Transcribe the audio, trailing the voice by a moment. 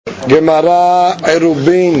Gemara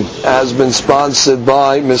Eruvin has been sponsored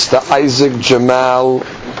by Mr. Isaac Jamal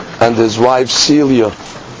and his wife Celia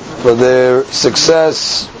for their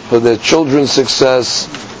success, for their children's success,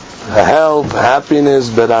 health, happiness,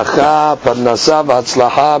 beracha, parnasa,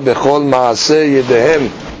 v'hatzlacha, bechol maaseh yedehem.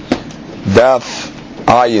 Daf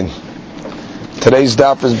Ayin. Today's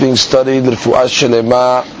daf is being studied Refuah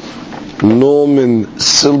Shelema Norman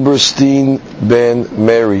Silberstein ben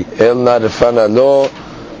Mary. Elna refana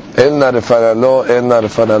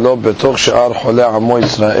lo בתוך שאר חולי עמו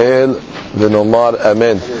ישראל ונאמר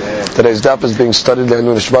אמן. Today's daf is being studied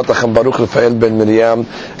לעילוי נשמת החם ברוך רפאל בן מרים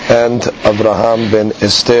and Abraham ben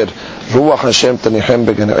Esther. רוח השם תניחם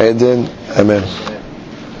בגן עדן. Amen.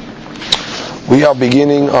 We are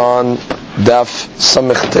beginning on daf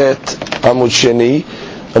Samechtet Amud Sheni,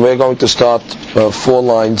 and we are going to start 4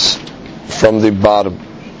 lines from the bottom.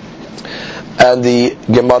 And the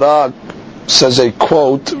Gemara says a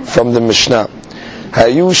quote from the Mishnah.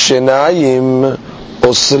 Hayu shenayim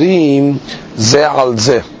osrim ze al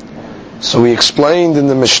ze. So we explained in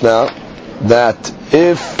the Mishnah that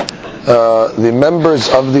if the members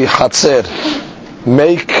of the Hatzer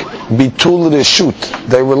make bitul reshut,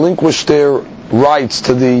 they relinquish their rights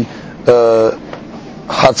to the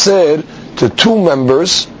Hatzer to 2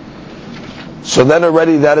 members, so then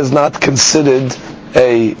already that is not considered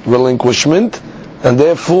a relinquishment, and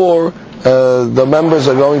therefore the members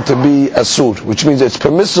are going to be asur, which means it's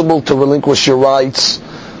permissible to relinquish your rights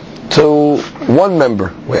to 1 member,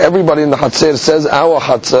 where everybody in the Hatzer says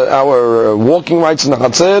our walking rights in the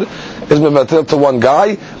Hatzer is mevatel to 1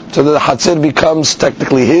 guy, so that the Hatzer becomes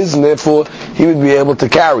technically his, and therefore he would be able to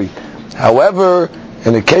carry. However,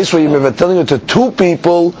 in a case where you're mevateling it to 2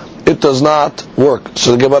 people, it does not work.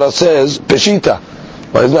 So the Gemara says peshita.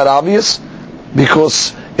 Well, isn't that obvious?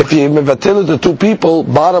 Because if you mevatel it to 2 people,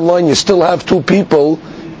 bottom line, you still have 2 people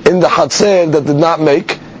in the Hatzer that did not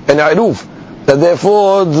make an Eruv. And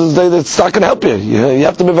therefore, it's not going to help you. You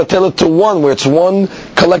have to mevatel it to 1, where it's 1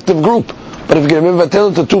 collective group. But if you're going to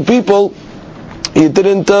mevatel it to 2 people, you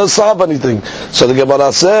didn't solve anything. So the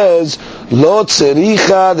Gemara says, Lo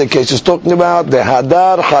tzericha, the case is talking about the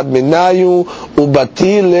hadar had minayu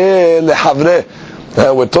ubati lehavre.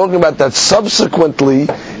 We're talking about that subsequently,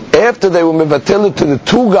 after they were mevatel it to the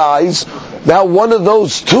 2 guys, now one of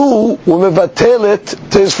those 2 will mevatel it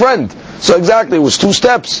to his friend. So exactly, it was 2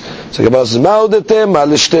 steps. So Gemara says,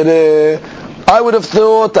 I would have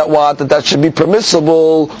thought that should be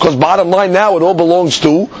permissible, because bottom line now it all belongs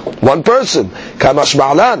to 1 person. Kamash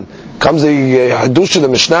ma'alan. Comes the hadush of the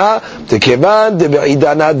Mishnah, the kevan de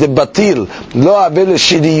be'idana de batil lo avel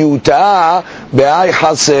shidiyuta be'ay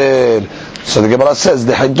haser. So the Gemara says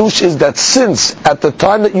the hadush is that since at the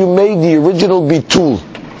time that you made the original bitul,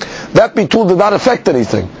 that bitul did not affect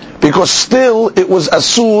anything, because still it was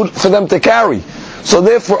asur for them to carry. So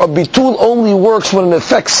therefore a bitul only works when it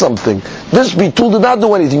affects something. This bitul did not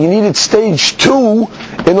do anything. You needed stage 2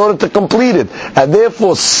 in order to complete it. And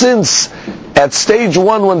therefore, since at stage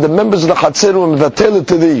 1 when the members of the Hatzer were mevatel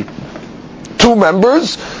to the 2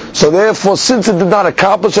 members, so therefore since it did not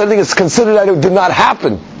accomplish anything, it's considered that it did not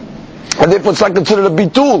happen. And therefore it's not considered a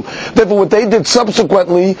bitul. Therefore what they did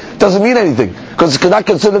subsequently doesn't mean anything, because it's not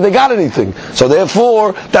considered they got anything. So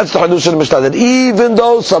therefore, that's the hadush of the Mishnah, that even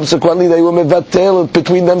though subsequently they were mevatel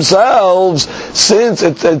between themselves, since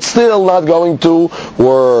it's still not going to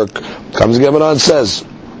work. Comes the Gemara and says,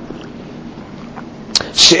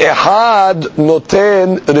 She'ehad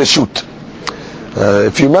noten reshut.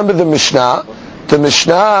 If you remember the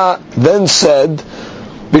Mishnah then said,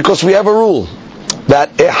 because we have a rule,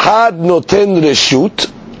 that ehad noten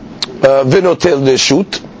reshut, v'notel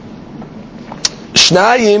reshut,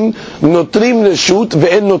 shnayim notrim reshut,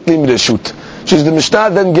 ve'en notlim reshut. So the Mishnah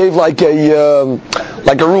then gave like a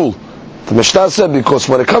rule. The Mishnah said, because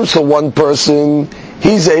when it comes to 1 person,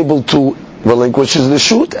 he's able to relinquish his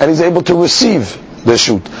reshut, and he's able to receive the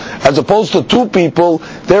reshut. As opposed to 2 people,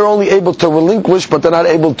 they're only able to relinquish, but they're not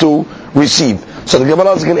able to receive. So the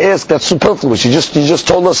Gemara is going to ask, that's superfluous. You just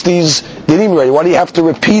told us these dinim already. Why do you have to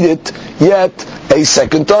repeat it yet a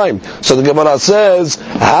second time? So the Gemara says,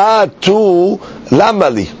 Ha tu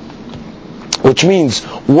lamali, which means,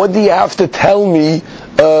 what do you have to tell me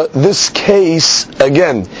this case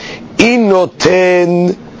again?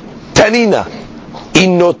 Inoten tanina,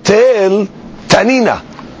 inotel tanina,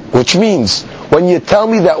 which means, when you tell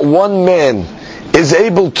me that 1 man is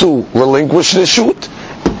able to relinquish the reshut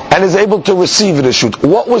and is able to receive the reshut,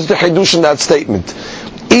 what was the hadush in that statement?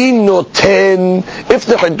 Inoten, if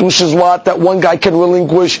the hadush is what? That 1 guy can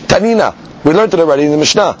relinquish tanina. We learned it already in the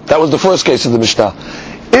Mishnah. That was the first case of the Mishnah.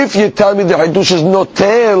 If you tell me the Hidush is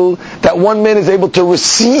notel, that one man is able to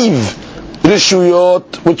receive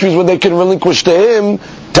Rishuyot, which means when they can relinquish to him,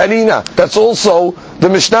 Tanina. That's also the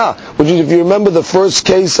Mishnah. Which is, if you remember the first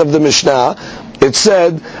case of the Mishnah, it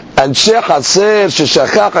said, Anshe Chaser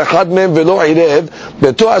sheshachach echad mehem velo irev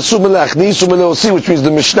beto asu melachnis u'meleosi, which means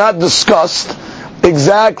the Mishnah discussed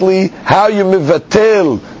exactly how you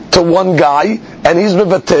mivatel to one guy, and he's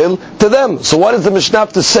mivatel to them. So what does the Mishnah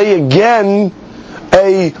have to say again?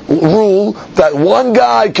 A rule that one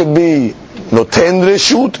guy could be noten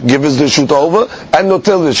reshut, give his reshut over, and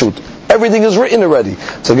notel reshut. Everything is written already.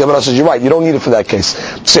 So Gemara says, you're right, you don't need it for that case.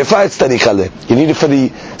 You need it for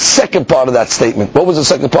the second part of that statement. What was the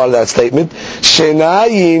second part of that statement?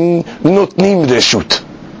 Shenayim notnim reshut.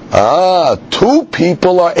 Two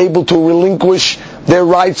people are able to relinquish their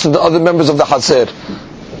rights to the other members of the Haser.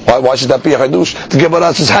 Why should that be a Hadush? The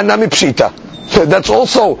Gemara says, Hanami Pshita. That's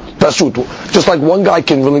also Reshut. Just like one guy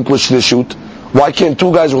can relinquish the Reshut, why can't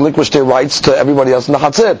two guys relinquish their rights to everybody else in the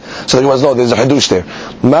Hatzir? So the Gemara says, no, there's a Hadush there.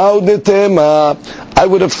 I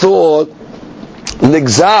would have thought,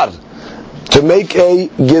 Ligzar, to make a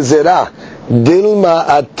Gezerah, Dilma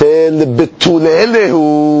atel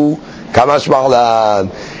betulelehu, Kamash Ma'lan.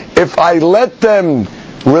 If I let them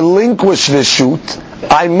relinquish the Reshut,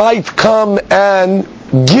 I might come and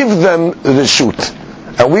give them the Reshut.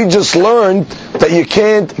 And we just learned that you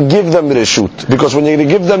can't give them the Reshut, because when you're going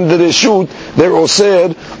to give them the Reshut, they're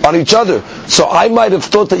osir on each other. So I might have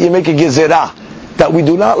thought that you make a gezerah, that we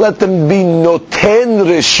do not let them be noten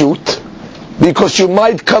Reshut, because you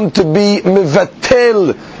might come to be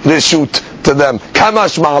mevatel Reshut to them.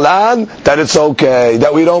 Kamash ma'lan, that it's okay,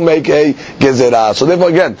 that we don't make a gezerah. So therefore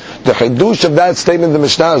again, the chidush of that statement in the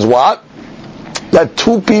Mishnah is what? That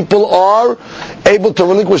two people are able to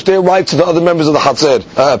relinquish their rights to the other members of the Hatzir.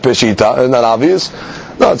 Peshita, isn't that obvious?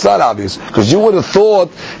 No, it's not obvious. Because you would have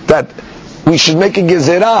thought that we should make a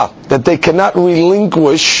gezerah, that they cannot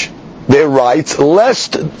relinquish their rights,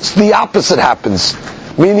 lest the opposite happens.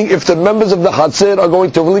 Meaning, if the members of the Hatzir are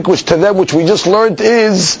going to relinquish to them, which we just learned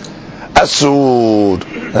is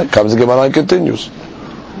Asud. That comes the Gemara and continues.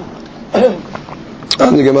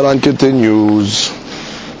 And the Gemara continues.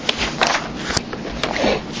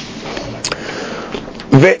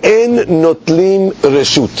 Ve'en notlim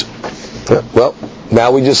reshut. Well,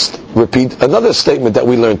 now we just repeat another statement that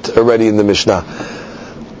we learned already in the Mishnah.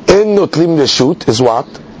 En notlim reshut is what?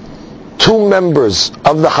 Two members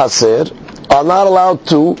of the Haser are not allowed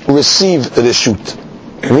to receive reshut.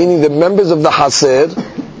 Meaning the members of the Haser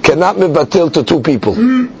cannot mevatel to two people.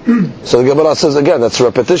 So the Gemara says again, that's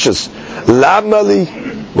repetitious. Lamali.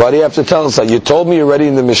 Why do you have to tell us that? You told me already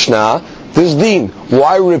in the Mishnah, this deen.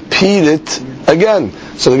 Why repeat it again?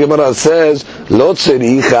 So the Gemara says, Lo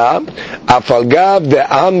tzericha, afalgav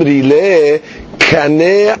ve'amri le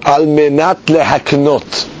kaneh al menat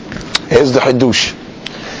lehaknot. Here's the Hadush.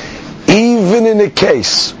 Even in a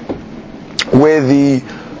case where the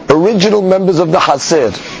original members of the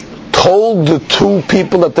Haser told the two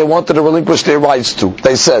people that they wanted to relinquish their rights to,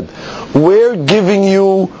 they said, we're giving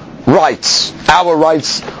you rights, our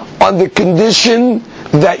rights, on the condition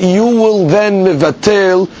that you will then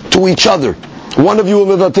mevatel to each other. One of you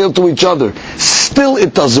will mevatel to each other. Still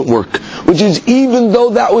it doesn't work. Which is, even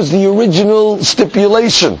though that was the original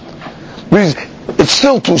stipulation, it's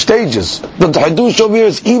still two stages. But the Hadush over here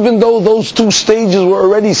is, even though those two stages were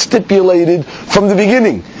already stipulated from the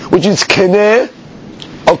beginning, which is keneh,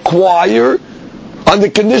 acquire, on the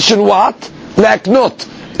condition what? Laknot.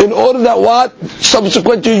 In order that what?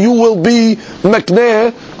 Subsequently you will be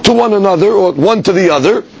mekneh to one another, or one to the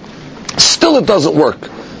other. Still it doesn't work.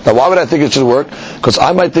 Now why would I think it should work? Because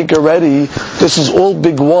I might think already, this is all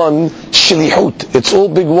big one shilihut. It's all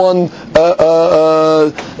big one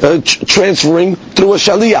transferring through a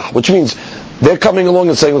shaliyah, which means they're coming along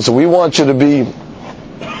and saying, listen, we want you to be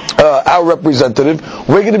our representative.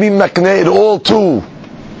 We're going to be mekneh all to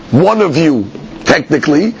one of you,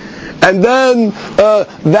 technically, and then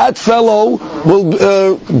that fellow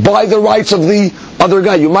will buy the rights of the other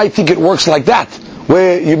guy. You might think it works like that,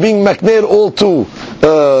 where you're being mekneh all to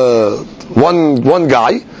one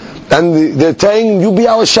guy, and they're saying, you be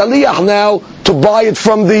our shaliach now to buy it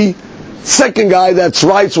from the second guy that's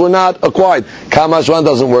rights were not acquired. Kamashwan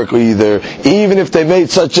doesn't work either. Even if they made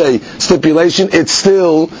such a stipulation, it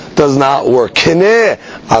still does not work. Keneh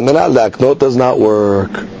amenat laknot does not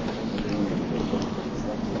work.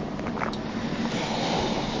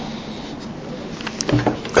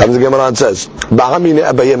 Comes the Gemara and says,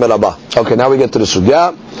 okay, now we get to the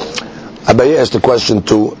sugya. Abaye asked the question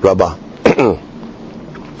to Rabbah.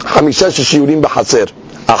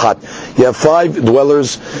 You have 5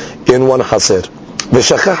 dwellers in one haser.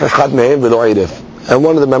 ושכח אחד מהם ולא עירב. And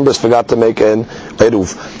one of the members forgot to make an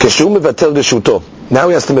עירוב. כשהוא מבטל רשותו. Now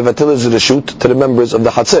he has to מבטל his רשות to the members of the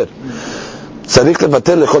חצר. צריך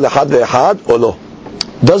לבטל לכל אחד ואחד או לא?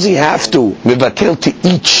 Does he have to מבטל to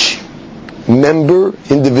each member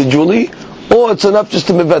individually, or it's enough just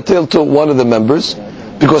to mevatel to one of the members?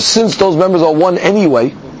 Because since those members are one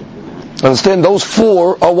anyway, understand, those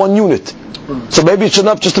four are one unit. So maybe it's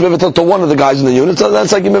enough just to mevatel to one of the guys in the unit. So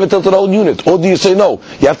that's like you mevatel to the whole unit. Or do you say no?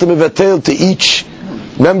 You have to mevatel to each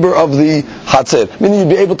member of the Hatzer. Meaning you'd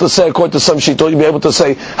be able to say, according to some shittot, you'd be able to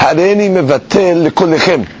say, Hareni mevatel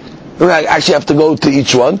lekulechem. I actually have to go to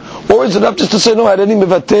each one. Or is it enough just to say, no, Hareni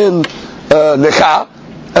mevatel lecha,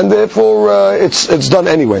 and therefore it's done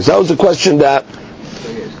anyways? That was the question that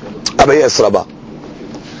Abayes Rabbah.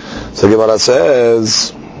 So Gemara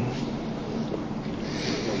says,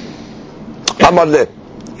 Amar le,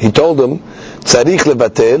 he told him, Tzarich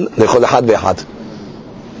levatel lechol echad ve'echad.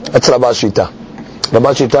 That's Rabbah Shita.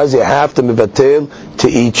 Rabbah Shita is you have to mevatel to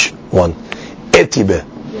each one. Etibe.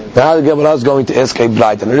 Now the Gemara is going to ask a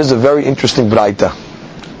braita, and it is a very interesting braita.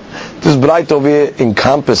 This braita over here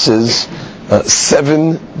encompasses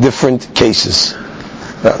 7 different cases.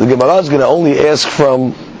 Now the Gemara is going to only ask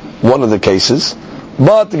from one of the cases,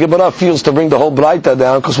 but the Gemara feels to bring the whole braita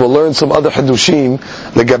down because we'll learn some other hidushim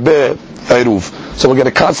legabe eruv. So we're going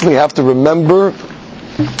to constantly have to remember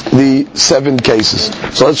the 7 cases.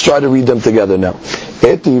 So let's try to read them together now.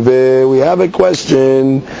 Etive, we have a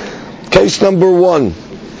question. Case number 1.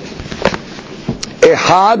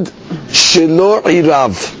 Ehad shelo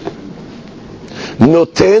irav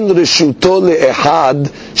noten reshuto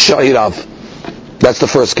leehad she'irav. That's the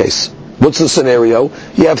first case. What's the scenario?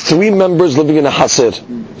 You have 3 members living in a haser.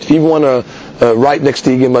 If you want to write next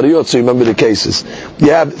to Yigemariot, so you remember the cases.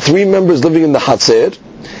 You have 3 members living in the haser.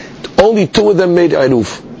 Only 2 of them made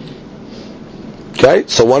eruv. Okay,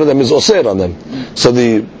 so one of them is osir on them. So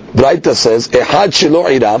the Braita says, Ehad shelo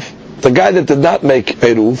irav, the guy that did not make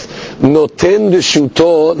eruv, noten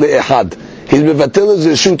reshuto leehad. He's mevatel his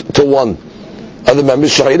reshut to one. Other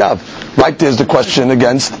members she'irav. Right, there's the question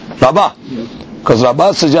against Rabbah. Because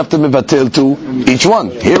Rabbah says you have to mevatel to each one.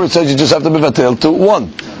 Here it says you just have to mevatel to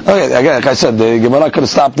one. Okay, again, like I said, the Gemara could have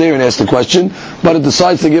stopped there and asked the question, but it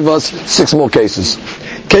decides to give us 6 more cases.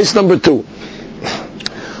 Case number 2.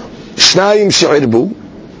 Shnayim she'irbu.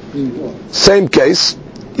 Same case.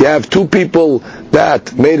 You have 2 people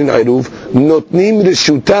that made an iruv. Notnim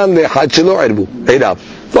reshutan le'echad shelo irbu. Irav.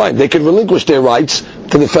 Fine, they can relinquish their rights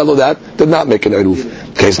to the fellow that did not make an iruv.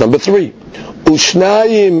 Case number 3.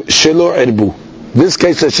 Ushnayim shelo irbu. This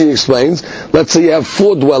case that she explains, let's say you have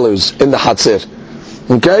 4 dwellers in the Hatzer.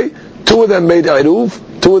 Okay? 2 of them made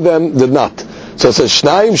iruv, 2 of them did not. So it says,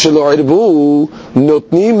 Shnayim shelo irbu,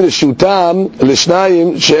 notnim reshutam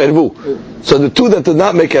l'shnayim she'irbu. So the 2 that did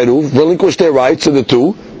not make iruv relinquished their rights to the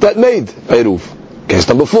 2 that made iruv. Case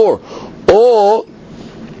number 4. Or,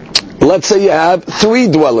 let's say you have 3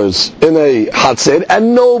 dwellers in a Hatzer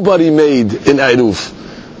and nobody made an iruv.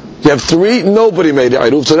 You have 3, nobody made an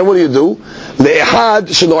iruv. So then what do? Le'ehad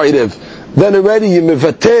shelo irav. Then already you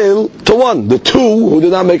mevatel to 1. The 2 who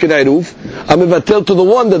did not make an iruv are mevatel to the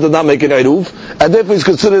 1 that did not make an iruv, and therefore he's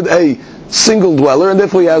considered a single dweller, and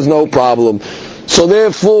therefore he has no problem. So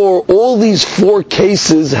therefore, all these 4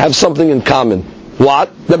 cases have something in common.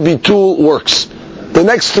 What? That bitul works. The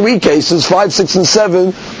next 3 cases, 5, 6, and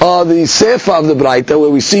 7, are the sefa of the Braita, where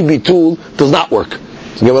we see bitul does not work.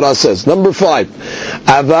 So Gemara says, number 5.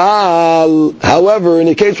 Aval, however, in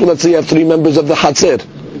a case where let's say you have 3 members of the Hatzer,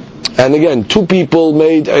 and again, 2 people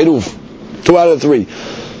made eruv, 2 out of 3.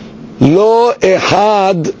 Lo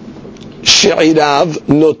ehad she'irav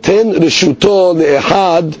noten reshuto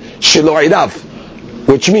leehad shelo irav,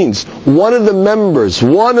 which means one of the members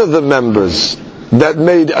that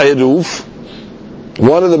made eruv,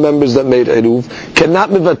 cannot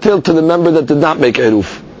mevatel to the member that did not make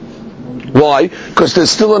eruv. Why? Because there's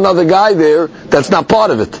still another guy there that's not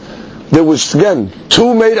part of it. There was, again,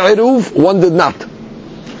 2 made eruv, 1 did not.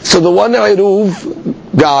 So the 1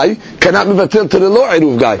 eruv guy cannot mevatel to the lo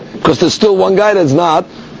eruv guy, because there's still 1 guy that's not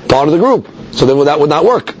part of the group. So then that would not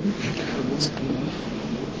work.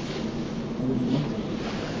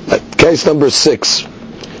 Case number 6.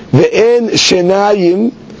 Ve'en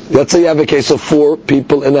shenayim. Let's say you have a case of 4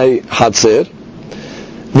 people in a Hatzer.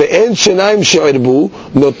 Ve'en shenayim she'irbu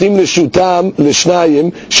notim reshutam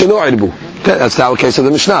l'shnayim shelo irbu. Okay, that's now a case of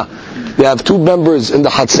the Mishnah. You have 2 members in the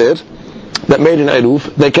Hatzer that made an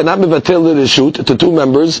eruv. They cannot mevatel the reshut to 2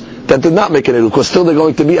 members that did not make an eruv, because still they're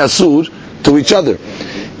going to be asur to each other.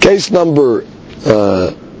 Case number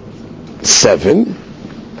 7.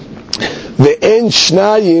 ve'en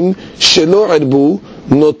shnayim shelo irbu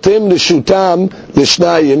notem reshutam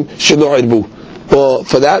l'shnayim shelo irbu. Or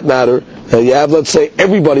for that matter, you have, let's say,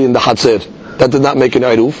 everybody in the Hatzer that did not make an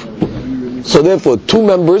Eruv. So therefore, 2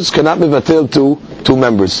 members cannot be mevatel to 2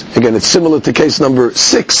 members. Again, it's similar to case number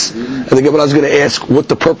 6. And the Gemara is going to ask what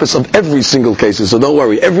the purpose of every single case is. So don't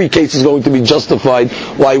worry, every case is going to be justified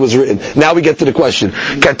why it was written. Now we get to the question.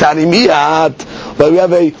 Katani miyat. Well, we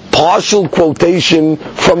have a partial quotation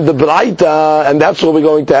from the Braita, and that's where we're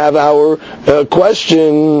going to have our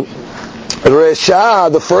question. Resha,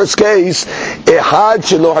 the first case, ehad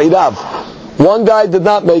shelo irav. One guy did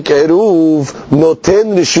not make eruv,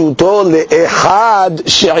 noten reshuto le'ehad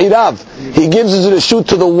she'irav. He gives his reshut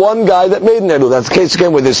to the one guy that made an eruv. That's the case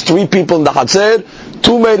again where there's 3 people in the Hatzer,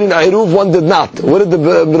 2 made an eruv, 1 did not. What did the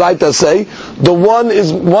Braita say? The one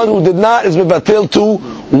who did not is mevatel to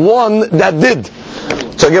 1 that did.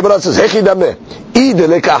 So Gemara says, Hechi dameh,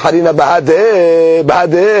 ideleka harina bahadeh.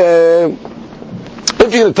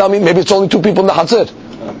 If you're going to tell me, maybe it's only 2 people in the Hatzer.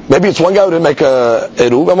 Maybe it's one guy who didn't make a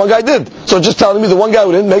eruv and one guy did. So just telling me the one guy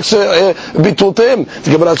who didn't makes a bitul to him.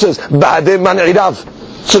 The Gemara says, "Ba'adeh man irav."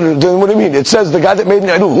 So then what do you mean? It says the guy that made an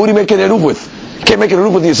eruv. Who do you make an eruv with? You can't make an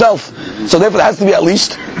eruv with yourself. So therefore there has to be at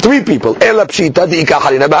least 3 people. Ela pshita di'ika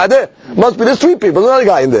harina ba'adeh. Must be there's 3 people. There's another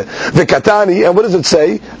guy in there. The katani, and what does it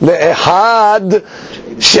say? Le'ehad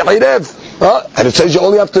she'irev. And it says you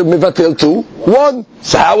only have to mivatil to 1.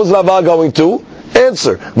 So how is Rava going to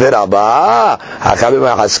answer? The Rabba,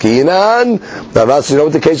 Rabba, you know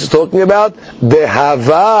what the case is talking about?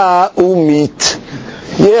 Behava umit.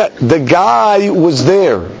 Yeah, the guy was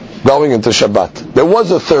there going into Shabbat. There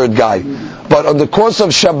was a 3rd guy, but on the course of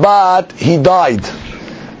Shabbat he died,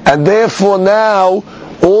 and therefore now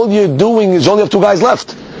all you're doing is only have 2 guys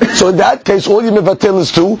left. So in that case, all you mevatel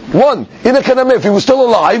is to 1. If he was still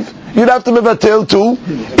alive, you'd have to mevatel to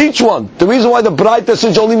each one. The reason why the Braita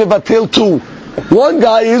says only mevatel to 1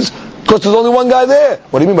 guy is because there's only 1 guy there.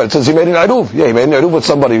 What do you mean by it? It says he made an eruv. Yeah, he made an eruv with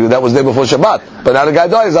somebody that was there before Shabbat. But now the guy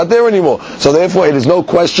died, he's not there anymore. So therefore it is no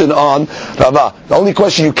question on Rava. The only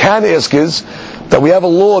question you can ask is that we have a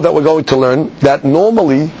law that we're going to learn that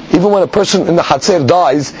normally, even when a person in the Hatzer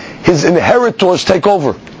dies, his inheritors take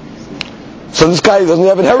over. So this guy doesn't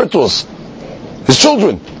have inheritors. His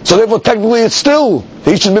children. So therefore technically it's still,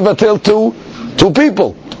 he should be mevatel to 2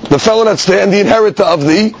 people. The fellow that's there and the inheritor of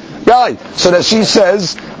the guy. So that she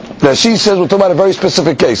says we're talking about a very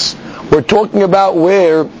specific case. We're talking about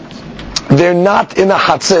where they're not in a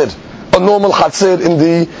Hatzer, a normal Hatzer in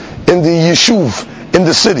the Yeshuv, in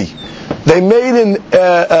the city. They made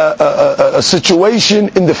a situation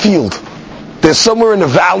in the field. They're somewhere in a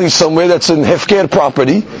valley somewhere that's in Hefker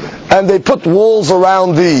property, and they put walls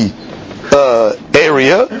around the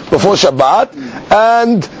area before Shabbat,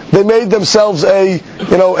 and they made themselves a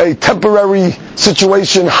temporary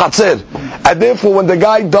situation Hatzer. And therefore when the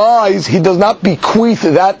guy dies, he does not bequeath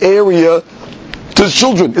that area to his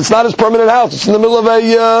children. It's not his permanent house. It's in the middle of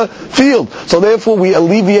a field. So therefore we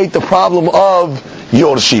alleviate the problem of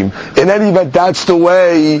Yorshim. In any event, that's the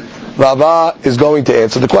way Rava is going to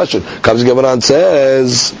answer the question. Comes Gemara and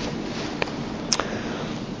says,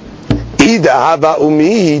 Ida hava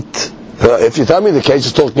umit. If you tell me the case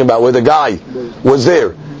is talking about where the guy was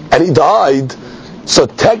there and he died, so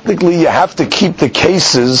technically you have to keep the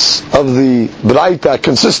cases of the Braita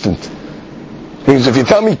consistent. Because if you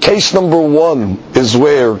tell me case number 1 is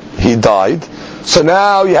where he died, so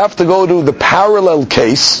now you have to go to the parallel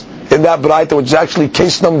case in that Braita, which is actually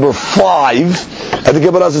case number 5, and the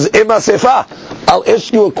Gemara says, Ema Sefa. I'll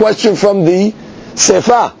ask you a question from the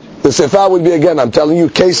Sefa. The Sefa would be, again, I'm telling you,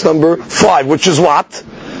 case number 5, which is what?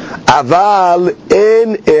 Aval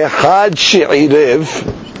en ehad she'irev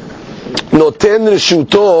noten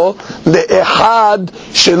reshuto le'ehad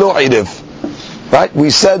shelo irev. Right? We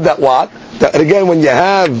said that what? That again, when you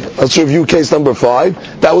have, let's review case number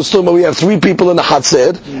 5, that was talking about we have 3 people in the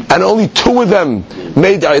Hatzer, and only 2 of them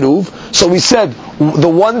made Eruv. So we said, the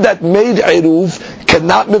one that made Eruv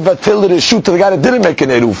cannot mevatel the reshut to the guy that didn't make an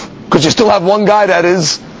Eruv, because you still have 1 guy that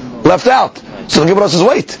is left out. So the Gemara says,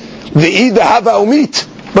 wait, the Ida hava umit.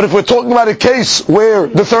 But if we're talking about a case where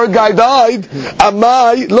the 3rd guy died,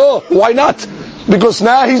 amai lo, why not? Because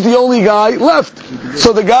now he's the only guy left.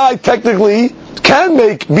 So the guy technically can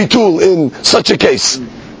make bitul in such a case.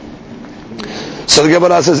 So the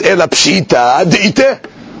Gemara says, Ela pshita di'ite.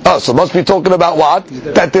 Oh, so must be talking about what?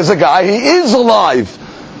 That there's a guy, he is alive.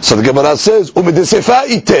 So the Gemara says, Umidesefa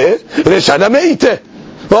ite, reshana me'ite.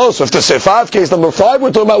 Oh, so if the Sefa, case number 5,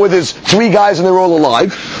 we're talking about where there's 3 guys and they're all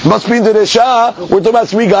alive, must be in the Resha, we're talking about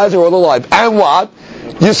 3 guys and they're all alive. And what?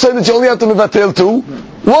 You said that you only have to mevatel to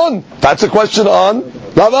 1. That's a question on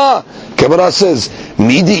Rava. Gemara says,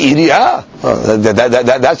 Midi Iriya?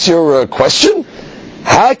 That's your question?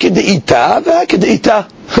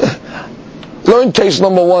 Learn case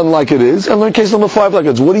number 1 like it is, and learn case number 5 like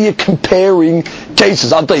it is. What are you comparing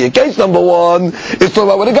cases? I'll tell you, case number 1 is talking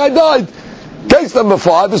about when the guy died. Case number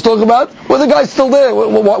 5 is talking about when the guy's still there.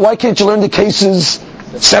 Why can't you learn the cases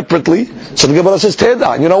separately? So the Gemara says,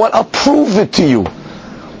 Teda, you know what? I'll prove it to you.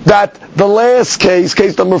 That the last case,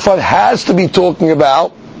 case number 5, has to be talking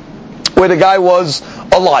about where the guy was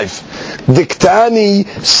alive. Diktani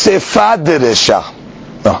sefad resha.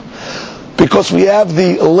 Because we have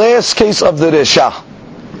the last case of the resha.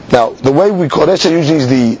 Now, the way we call resha usually is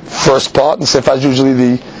the first part, and sefad is usually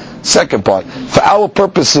the second part. For our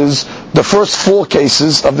purposes, the first 4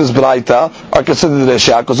 cases of this braita are considered the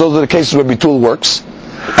resha, because those are the cases where bitul works.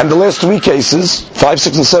 And the last 3 cases, 5,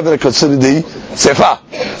 6, and 7, are considered the sefa.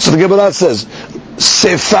 So the Gemara says,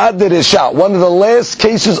 sefa de resha, one of the last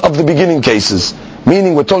cases of the beginning cases.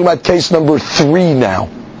 Meaning we're talking about case number 3 now.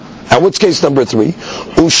 And what's case number 3?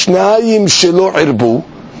 Ushnayim shelo irbu.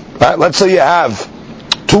 Right, let's say you have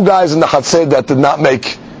 2 guys in the Chatzeh that did not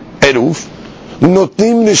make eruv.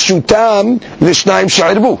 Notnim nishutam lishnayim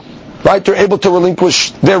she'irbu. Right, they're able to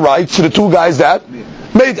relinquish their rights to the 2 guys that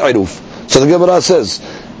made eruv. So the Gemara says,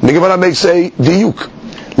 the Gemara makes a diyuk.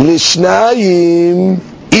 Lishnayim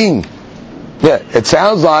in. Yeah, it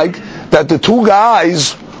sounds like that the 2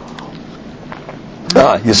 guys,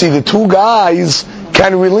 you see, the 2 guys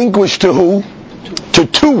can relinquish to who? To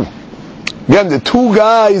 2. Again, the 2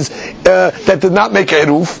 guys that did not make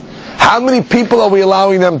eruv. How many people are we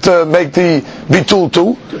allowing them to make the bitul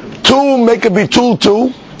to? 2 make a bitul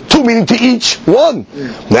to. 2 meaning to each 1.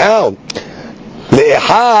 Now,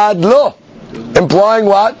 le'ehad lo. Implying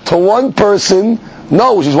what? To 1 person,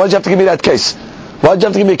 no. Which is, why did you have to give me that case? Why did you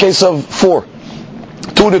have to give me a case of 4?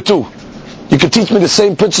 2 to 2. You could teach me the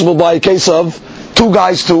same principle by a case of 2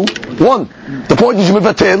 guys to 1. The point is you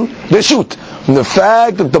mevatel, they shoot. And the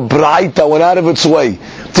fact that the Braita went out of its way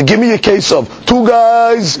to give me a case of 2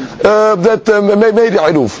 guys that made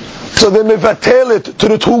eruv. So they mevatel it to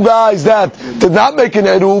the 2 guys that did not make an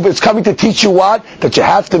eruv. It's coming to teach you what? That you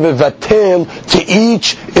have to mevatel to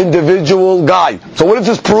each individual guy. So what does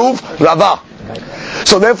this prove? Rava.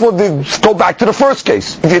 So therefore, go back to the first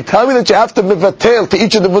case. If you tell me that you have to mevatel to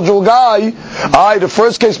each individual guy, the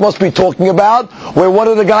first case must be talking about where one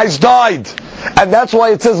of the guys died. And that's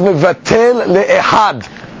why it says mevatel le'ehad.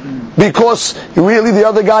 Because really the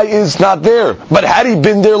other guy is not there. But had he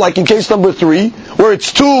been there, like in case number 3, where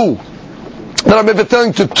it's 2, that I'm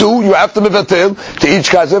mevateling to 2, you have to mevatel to each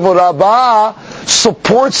guy. Therefore, Rabbah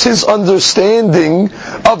supports his understanding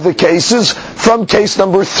of the cases from case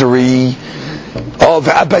number 3 of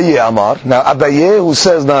Abaye Amar. Now Abaye, who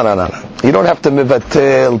says, no. You don't have to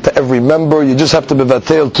mevatel to every member, you just have to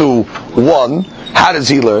mevatel to 1. How does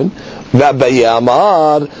he learn? Abaye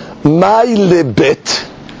Amar, my libit.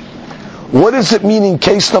 What does it mean in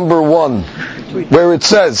case number 1, where it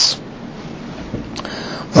says,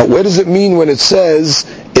 where does it mean when it says,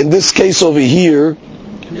 in this case over here,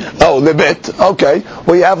 lebet, okay,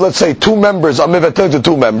 well you have, let's say, 2 members, I'm mevatel to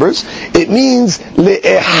 2 members, it means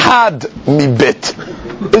le'ehad mibet.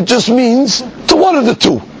 It just means to 1 of the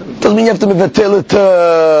 2. It doesn't mean you have to mevatel it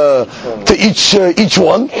to each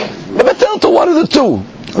one. Mevatel to 1 of the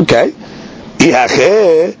 2. Okay.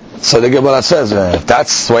 So the Gemara says, if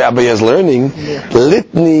that's the way Abaye is learning,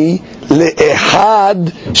 litni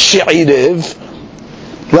le'ehad she'irev,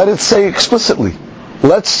 let it say explicitly.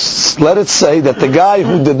 Let it say that the guy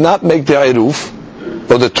who did not make the eruv,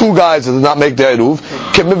 or the 2 guys that did not make the eruv,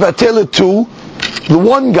 can mevatel it to the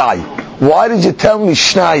 1 guy. Why did you tell me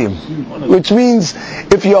shnayim? Which means,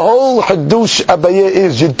 if your whole hadush Abaye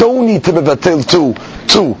is, you don't need to mevatel to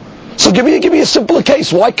 2. So give me a simpler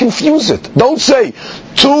case. Why confuse it? Don't say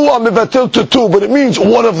 2 are mevatel to 2, but it means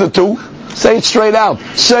 1 of the 2. Say it straight out.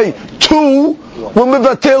 Say 2 will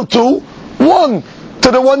mevatel to 1. To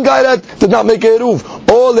the 1 guy that did not make a eruv.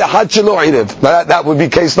 Or lehad shelo irev. That would be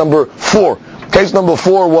case number 4. Case number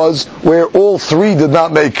 4 was where all 3 did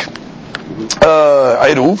not make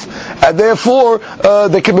eruv, and therefore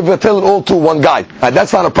they can mevatel it all to 1 guy.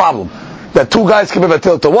 That's not a problem. That 2 guys can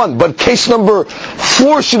mevatel to 1. But case number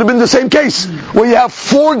 4 should have been the same case, where you have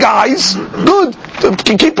 4 guys. Good.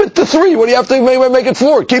 Keep it to 3. What do you have to make it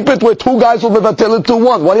 4? Keep it where 2 guys will mevatel it to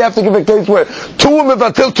 1. Why do you have to give a case where 2 will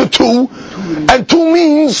mevatel to 2, and 2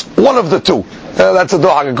 means 1 of the 2? That's a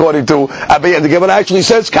dohak according to Abaye. The Gemara actually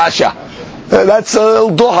says kasha. That's a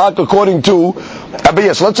dohak according to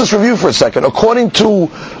Abaye. So let's just review for a second. According to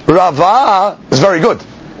Rava, it's very good.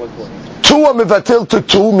 2 are mevatel to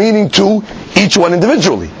 2, meaning to each one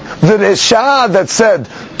individually. The Resha that said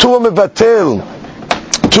two are mevatel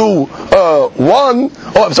to one.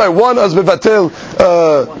 Oh, I'm sorry, one is mevatel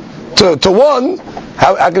to one.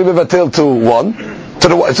 How can it be mevatel to one?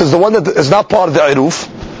 It says the one that is not part of the Eruf.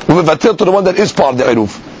 We mevatel to the one that is part of the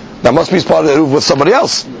Eruf. That must be part of the Eruf with somebody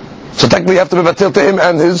else. So technically you have to mevatel to him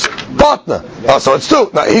and his partner. So it's two.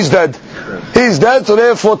 Now he's dead. He's dead, so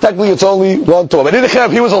therefore technically it's only one to him. And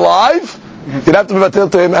if he was alive, you'd have to mevatel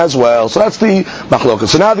to him as well. So that's the machlokas.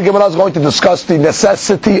 So now the Gemara is going to discuss the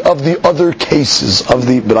necessity of the other cases of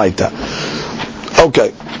the Braita.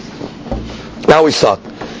 Okay. Now we start.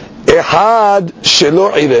 Ehad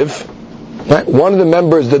shelo irev. Right? One of the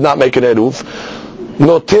members did not make an eruv.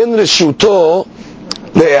 Noten reshuto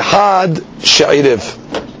le'ehad she'irev.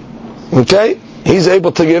 Okay? He's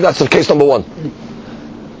able to give, that's case number one.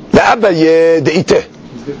 Le'abaye de'ite.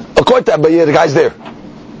 According to Abaye, the guy's there.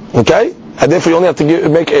 Okay? And therefore you only have to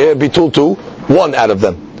make a bitul to one out of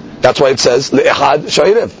them. That's why it says le'ehad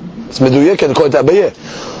she'irev. It's meduyek according to Abaye.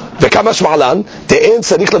 וכמה שמעלן, תאין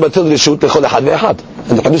צריך לבטל רשות לכל אחד ואחד.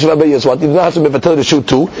 And the condition of Abaye is what? You don't have to לבטל רשות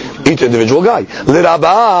to each individual guy.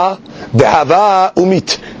 לרבה, בהבה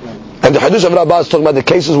ומית. And the Hadush of Rabbah is talking about the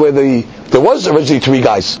cases where there was originally three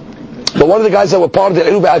guys. But one of the guys that were part of the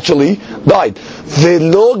Eruvin actually died.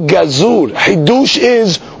 Velo gazur. Hidush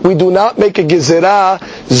is, we do not make a gezerah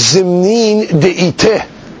zimnin de'iteh.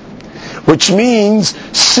 Which means,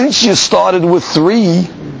 since you started with three,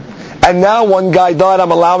 and now one guy died, I'm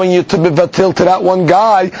allowing you to mevatel to that one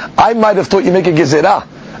guy. I might have thought you make a gezerah.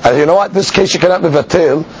 And you know what? This case you cannot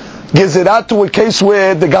mevatel. Gezerah to a case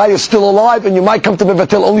where the guy is still alive and you might come to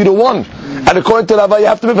mevatel only to one. And according to Rava, you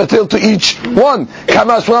have to mevatel to each one.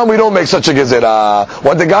 Kamash, we don't make such a gezerah.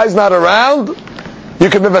 When the guy's not around, you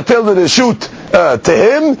can mevatel the shoot to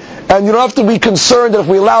him, and you don't have to be concerned that if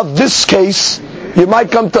we allow this case, you might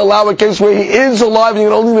come to allow a case where he is alive and you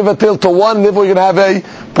can only mevatel to one, and therefore you're going to have a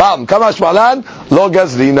problem. Kamash malan, lo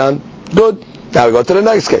gazrinan. Good. Now we go to the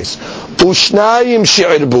next case. Ushnayim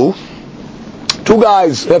she'irbu. Two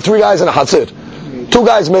guys, we have three guys in a hatzir. Two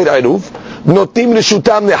guys made Eruv. Notim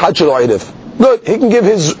reshutam lehad shelo Eruv. Good. He can give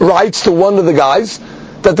his rights to one of the guys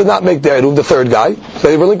that did not make the Eruv, the third guy. So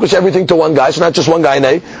they relinquish everything to one guy, so not just one guy in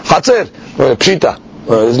a hatzir. Pshita.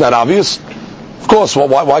 Isn't that obvious? Of course. Well,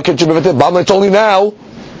 why can't you be vatil? Bam, it's only now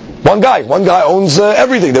one guy. One guy owns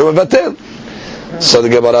everything. They were vatil. So the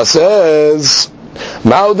Gemara says,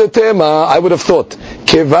 Ma'udetema, I would have thought,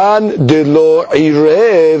 Kevan de lo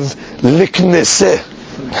irev liknese.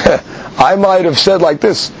 I might have said like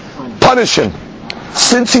this, punish him.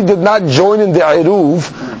 Since he did not join in the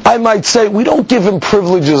Eruv, I might say, we don't give him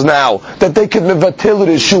privileges now, that they can mevatel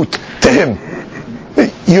his shoot to him.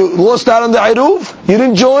 You lost out on the Eruv, you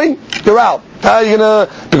didn't join, you're out. How are you gonna,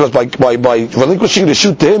 because by relinquishing the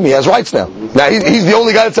shoot to him, he has rights now. Now he's the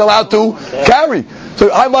only guy that's allowed to carry.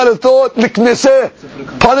 So I might have thought,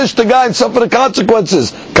 likneseh, punish the guy and suffer the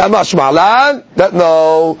consequences. Kamash malan, that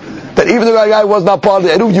even though that guy was not part of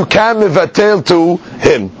the Eruv, you can mevatel to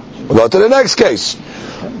him. We'll go to the next case.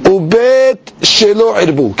 Ubet shelo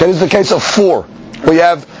irbu. Okay, this is the case of four. We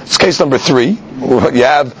have, it's case number 3. You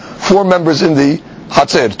have 4 members in the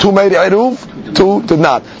Hatzir. 2 made Eruv, 2 did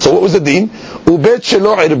not. So what was the deen? Ubet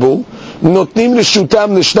shelo irbu, notnim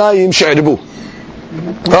lishutam lishnayim she'irbu.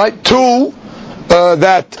 Right? 2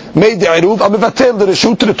 that made the Eruv, I'm mevatel the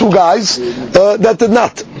reshut to the 2 guys that did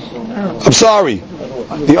not. I'm sorry.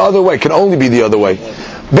 The other way, can only be the other way.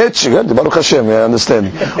 Baruch Hashem, I understand.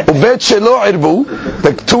 Ubet shelo irbu,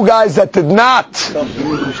 the 2 guys that did not,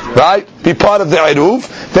 right, be part of the Eruv,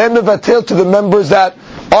 then mevatel to the members that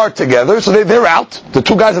are together, so they're out. The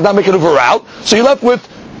 2 guys that not make Eruv are out, so you're left with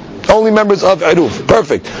only members of Eruv.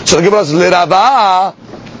 Perfect. So the Gemara says, L'Rava,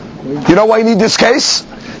 you know why you need this case?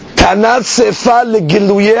 Tanat sefa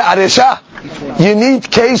legiluye aresha. You need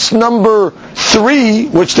case number 3,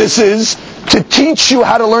 which this is, to teach you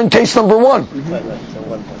how to learn case number 1.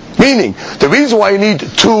 Meaning, the reason why you need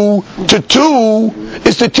 2 to 2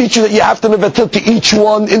 is to teach you that you have to mevatel to each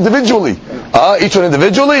one individually. Each one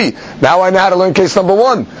individually. Now I know how to learn case number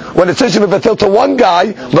 1. When it says you mevatel to one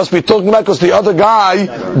guy, must be talking about because the other guy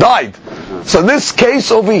died. So this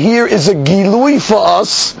case over here is a gilui for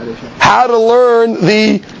us how to learn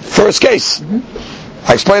the first case.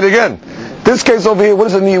 I explain it again. This case over here, what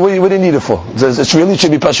does it need? What do you need it for? It really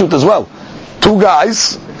should be pashut as well. 2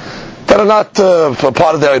 guys that are not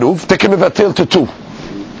part of the Eruv, they can mevatel to 2.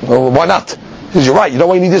 Why not? Because you're right. You know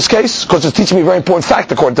why you need this case? Because it's teaching me a very important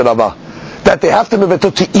fact according to Rava, that they have to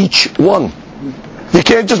mevatel to each one. You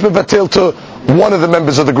can't just mevatel to one of the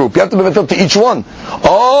members of the group. You have to mevatel to each one.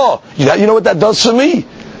 Oh, you know what that does for me?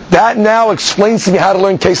 That now explains to me how to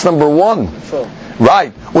learn case number 1.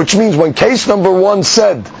 Right, which means when case number 1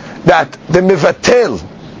 said that the mivatel,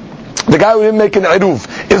 the guy who didn't make an eruv,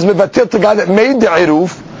 is mivatel the guy that made the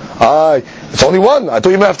eruv, it's only 1. I thought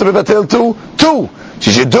you might have to mivatel 2.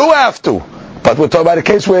 You do have to. But we're talking about a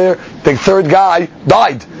case where the third guy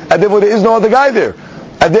died, and therefore there is no other guy there.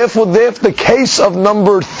 And therefore, the case of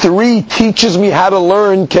number 3 teaches me how to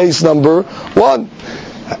learn case number 1.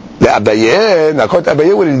 The Abaye, now according to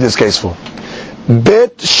Abaye, what do you need this case for?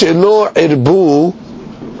 Bet shelo irbu,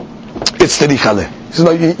 it's terichale. He says,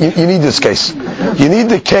 no, you need this case. You need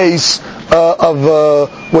the case of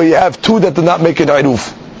where you have 2 that did not make an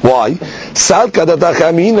eruv. Why? Sal kadata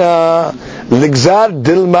chamina ligzar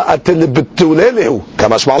dilma atel betulelehu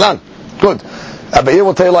kamash malan. Good. Abaye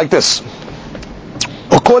will tell you like this.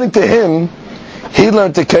 According to him, he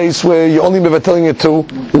learned the case where you only be telling it to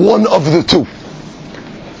one of the 2.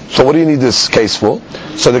 So what do you need this case for?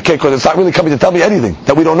 So the case, because it's not really coming to tell me anything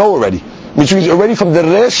that we don't know already. Which means already from the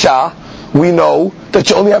Resha, we know that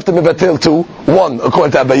you only have to mevatel to 1,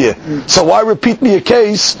 according to Abaye. So why repeat me a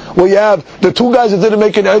case where you have the 2 guys that didn't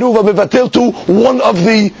make an eruv of mevatel to 1 of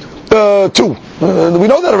the 2? We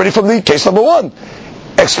know that already from the case number 1.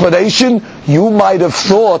 Explanation, you might have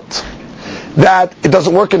thought that it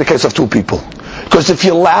doesn't work in the case of 2 people. Because if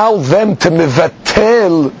you allow them to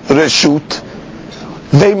mevatel reshut,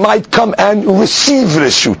 they might come and receive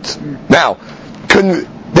reshut. Now, can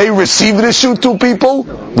they receive reshut 2 people?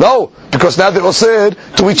 No, because now they're osir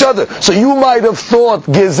to each other. So you might have thought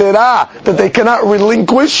gezerah that they cannot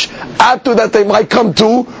relinquish, after that they might come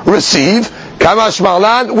to receive. Kamash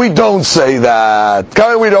Marlan, we don't say that.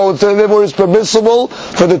 We don't say therefore it's permissible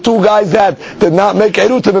for the 2 guys that did not make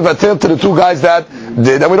eruv to mevatel to the 2 guys that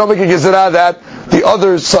did. And we don't make a gezerah that the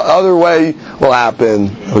other way will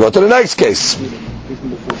happen. We go to the next case.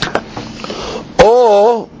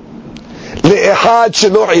 Or le'ehad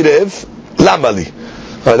shelo irev lamali.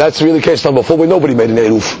 That's really case number 4 where nobody made an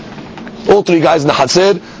eruv. All 3 guys in the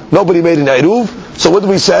Hatzer, nobody made an eruv. So what do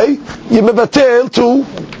we say? You mevatel to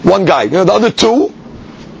 1 guy. The other 2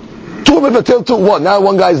 mevatel to 1. Now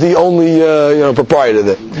 1 guy is the only proprietor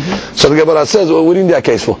there. So the Gemara says, well, what do you need that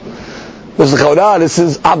case for? This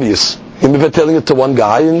is obvious. You're mevateling it to 1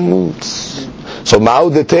 guy, and so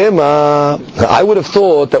Ma'u de Tema, I would have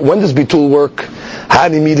thought that when does bitul work?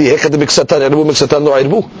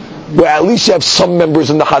 Where at least you have some members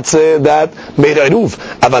in the Hatzer that made eruv.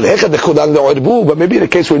 But maybe in a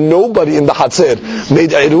case where nobody in the Hatzer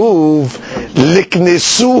made eruv,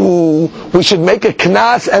 liknesuhu, we should make a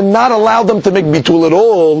knas and not allow them to make bitul at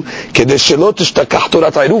all.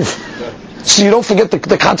 So you don't forget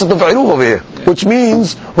the concept of eruv over here, which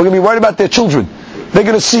means we're going to be worried about their children. They're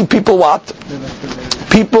going to see people what?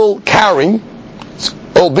 People carrying,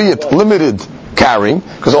 albeit limited carrying,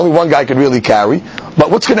 because only 1 guy could really carry. But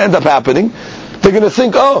what's going to end up happening? They're going to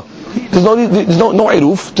think, there's no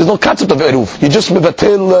eruv, there's no concept of eruv. You just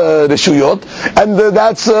mevatel the shuyot, and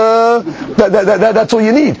that's all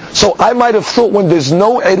you need. So I might have thought when there's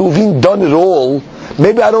no eruvin done at all,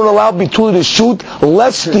 maybe I don't allow bitul to shoot,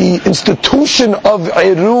 lest the institution of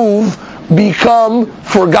eruv become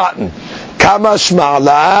forgotten. Kamash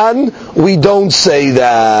ma'lan, we don't say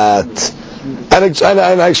that. And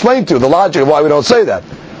I explained to you the logic of why we don't say that.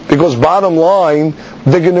 Because bottom line,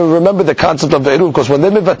 they're going to remember the concept of the eruv, because when they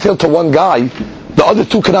mevatel to 1 guy, the other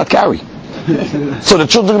 2 cannot carry. So the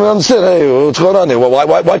children will understand, hey, what's going on here?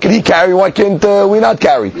 Why can he carry? Why can't we not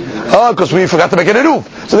carry? Because we forgot to make an eruv.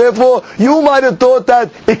 So therefore, you might have thought that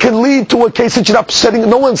it can lead to a case that you're upsetting.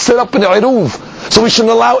 No one set up an eruv. So we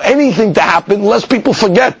shouldn't allow anything to happen lest people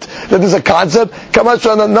forget that there's a concept. Come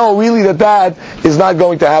on, no, really that is not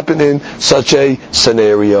going to happen in such a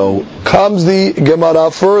scenario. Comes the Gemara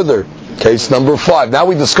further. Case number 5. Now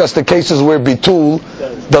we discuss the cases where bitul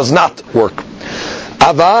does not work.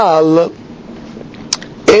 Aval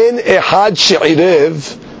in ehad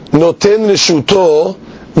she'irev noten reshuto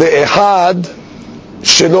le'ehad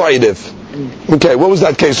shelo irev. Okay, what was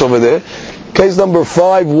that case over there? Case number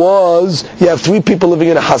 5 was you have 3 people living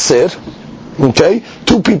in a haser. Okay,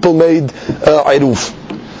 2 people made eruv.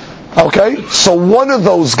 Okay, so one of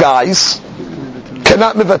those guys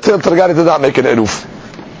cannot mevatel to the guy that did not make an eruv.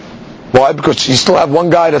 Why? Because you still have 1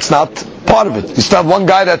 guy that's not part of it. You still have 1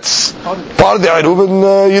 guy that's part of the eruv,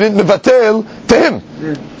 and you didn't mevatel to him.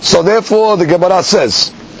 So therefore, the Gemara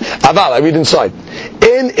says, Aval, I read inside.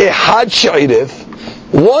 In ehad she'irev,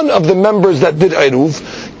 one of the members that did eruv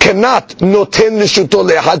cannot noten lishuto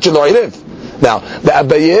le'ehad shelo irev. Now, the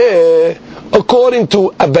Abaye, according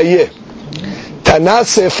to Abaye, Tana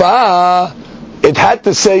Sefa, it had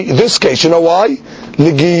to say this case. You know why?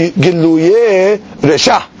 Giluye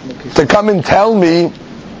resha, to come and tell me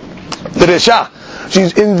the resha.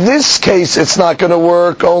 In this case, it's not going to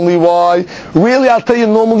work. Only why? Really, I'll tell you,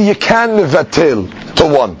 normally you can mevatel to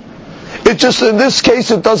one. It just, in this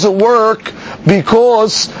case, it doesn't work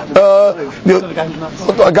because a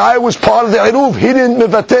guy was part of the Eruv. He didn't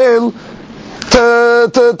mevatel to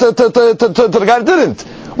the guy that didn't.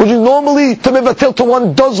 Which is normally to mevatel to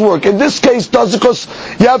one does work. In this case, does because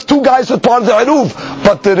you have two guys with part of the Eruv.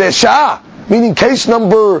 But the Resha, meaning case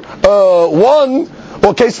number 1,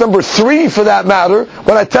 or case number 3 for that matter,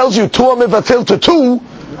 when I tells you 2 are mevatel to 2,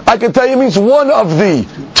 I can tell you it means one of the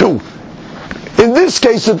 2. In this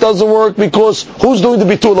case, it doesn't work because who's doing the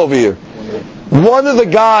bitul over here? One of the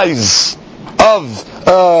guys of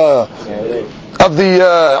the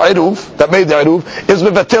Eruv, that made the Eruv, is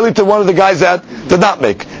mevateli to one of the guys that did not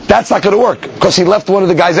make. That's not going to work because he left one of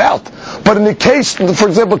the guys out. But in the case, for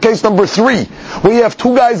example, case number 3, we have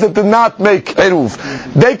 2 guys that did not make Eruv.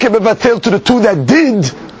 They can mevatel to the 2 that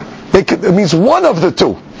did. It means one of the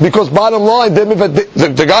 2. Because bottom line,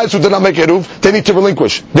 the guys who did not make Eruv, they need to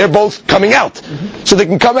relinquish. They're both coming out. So they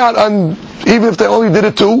can come out on, even if they only did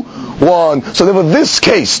it to 1. So therefore this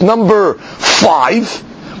case, number 5,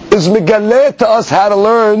 is megaleh to us how to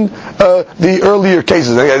learn the earlier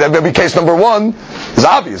cases. Maybe case number 1 is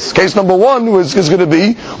obvious. Case number 1 is going to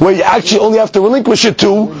be where you actually only have to relinquish it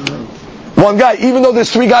to one guy, even though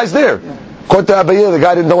there's 3 guys there. According to Abaye, the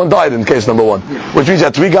guy no one died in case number 1, which means you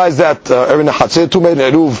had 3 guys that are in a Hatzir, 2 made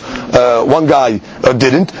an Eruv, 1 guy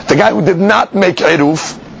didn't. The guy who did not make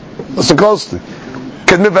Eruv, so close,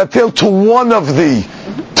 can mevatel to one of the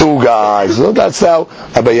 2 guys. So that's how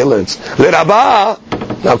Abaye learns.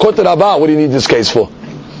 Now, according to Rabbah, what do you need this case for?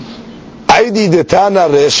 Aidi de Tana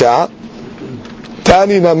Resha,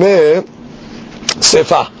 Tani Name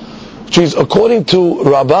Sefa. Which means, according to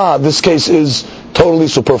Rabbah, this case is totally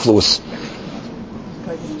superfluous.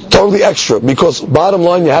 Totally extra. Because, bottom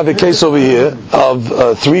line, you have a case over here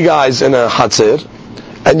of 3 guys in a Hatzir,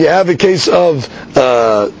 and you have a case of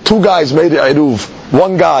 2 guys made an Eruv,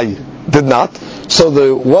 1 guy did not. So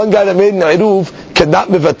the 1 guy that made an Eruv cannot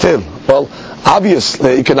mevatel. Well,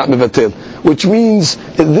 obviously he cannot mevatel. Which means,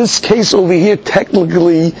 in this case over here,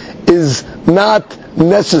 technically is not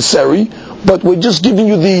necessary, but we're just giving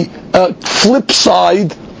you the flip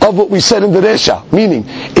side of what we said in the Resha. Meaning,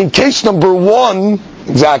 in case number 1,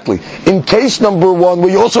 exactly, in case number 1, where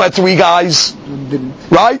you also had 3 guys,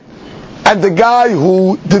 right? And the guy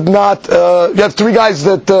who did not, you have 3 guys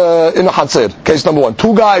that, in a Hatzir, case number 1.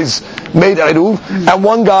 2 guys made Eruv, and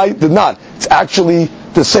 1 guy did not. It's actually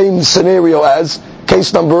the same scenario as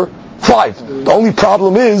case number 5. The only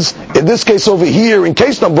problem is, in this case over here, in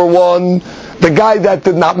case number 1, the guy that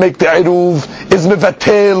did not make the Eruv is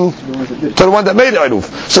mevatel to the one that made the Eruv.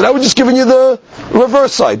 So now we're just giving you the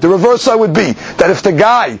reverse side. The reverse side would be that if the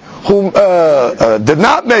guy who did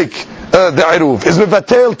not make the Eruv is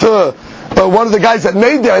mevatel to one of the guys that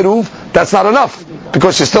made the Eruv, that's not enough.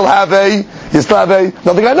 Because you still have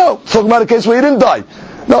another guy. No, talking about a case where he didn't die.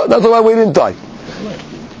 No, not talking about where he didn't die.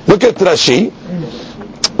 Look at Rashi.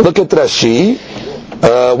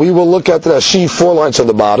 We will look at Rashi 4 lines on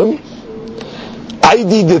the bottom.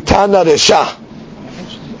 Aidi de Tana Resha.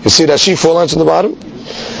 You see Rashi 4 lines on the bottom?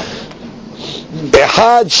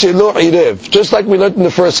 Ehad shelo irev. Just like we learned in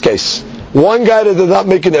the first case. 1 guy that did not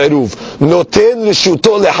make an Eruv. Noten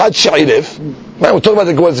reshuto lehad she'irev. We're talking about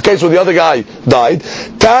the case where the other guy died.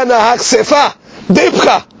 Tana haksefa.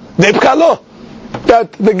 Debcha lo.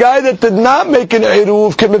 That the guy that did not make an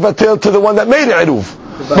Eruv can mevatel to the one that made an Eruv.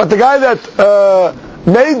 But the guy that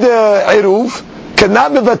made the Eruv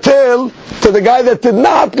cannot mevatel to the guy that did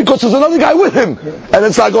not because there's another guy with him. And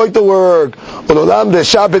it's not going to work. And the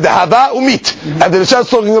Resha is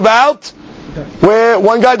talking about where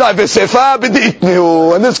 1 guy died. In this case,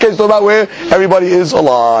 it's talking about where everybody is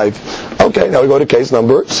alive. Okay, now we go to case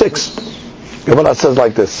number 6. Gemara says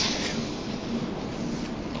like this.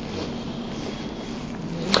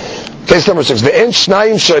 Case number 6.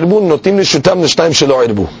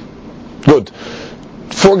 Good.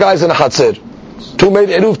 4 guys in a Hatzir. 2 made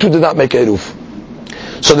Eruv, 2 did not make Eruv.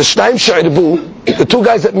 So the Shnaim She'irbu, the 2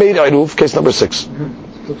 guys that made Eruv, case number 6.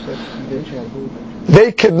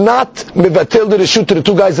 They could not mevatel the reshut to the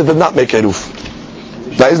 2 guys that did not make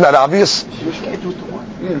Eruv. Now isn't that obvious?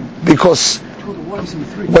 Because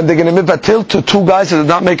when they're going to mevatel to 2 guys that did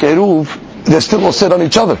not make Eruv, they still will sit on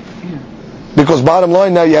each other. Because bottom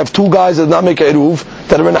line now you have 2 guys that did not make Eruv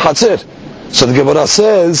that are in a Hatzir. So the Gemara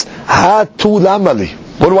says, Hatu lamali.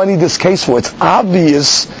 What do I need this case for? It's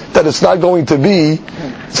obvious that it's not going to be,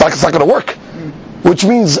 it's not going to work. Which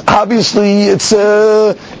means, obviously, it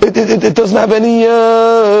doesn't have any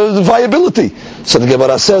viability. So the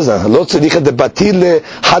Gemara says,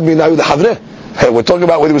 Hey, we're talking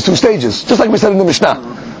about where there was two stages, just like we said in the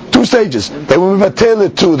Mishnah. Two stages. They were mevatel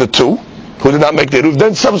it to the two who did not make the eruv.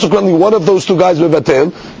 Then subsequently, one of those two guys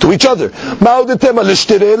mevatel to each other. I want to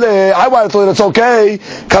tell you it's okay.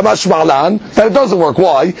 Kamash malan. That it doesn't work.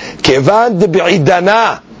 Why? Kevan de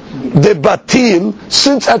bi'idana de batil.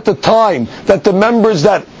 Since at the time that the members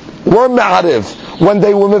that were ma'ariv, when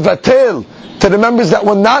they were mevatel to the members that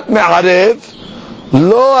were not ma'ariv,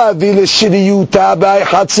 lo avi l'shiriyuta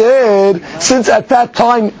b'chatzer. Since at that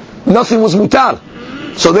time nothing was mutar,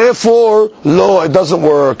 so therefore lo, it doesn't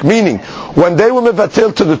work. Meaning, when they were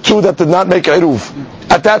mevatel to the two that did not make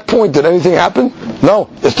eruv, at that point did anything happen? No,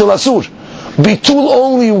 it's still asur. Bitul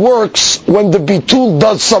only works when the bitul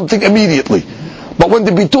does something immediately. But when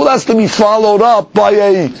the bitul has to be followed up by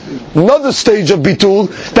another stage of bitul,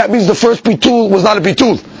 that means the first bitul was not a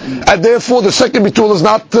bitul, and therefore the second bitul is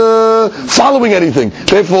not following anything.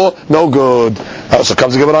 Therefore, no good. So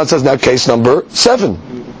comes the Gemara and says, now case number 7.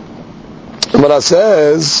 Gemara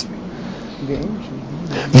says,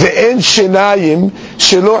 "Ve'en shenayim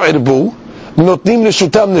shelo irbu, notnim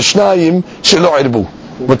leshutam leshnayim shelo irbu."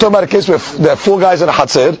 We're talking about a case where there are 4 guys in a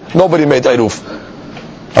hatzer, nobody made eruv.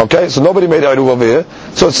 Okay, so nobody made eruv over here.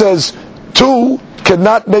 So it says 2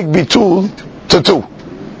 cannot make bitul to 2.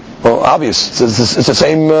 Well, obvious. It's the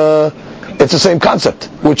same. It's the same concept.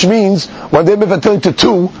 Which means when they mevatel to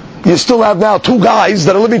 2, you still have now 2 guys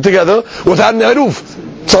that are living together without an eruv.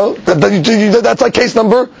 So that's like case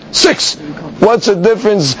number 6. What's the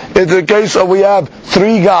difference in the case of we have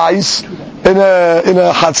 3 guys in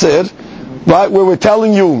a hatzer, right? Where we're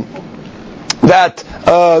telling you that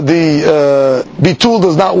the bitul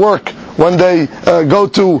does not work when they go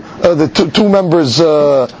to the two members.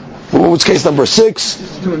 What's case number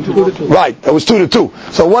 6? 2 and 2. Right, that was 2 to 2.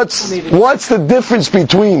 So what's the difference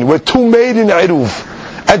between where 2 made an eruv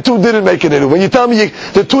and 2 didn't make an eruv? When you tell me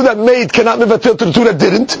the 2 that made cannot mevatel to the 2 that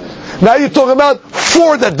didn't, now you're talking about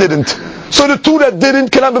 4 that didn't. So the 2 that didn't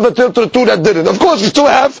cannot mevatel to the 2 that didn't. Of course, you still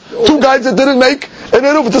have 2 guys that didn't make an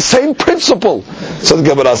eruv with the same principle. So the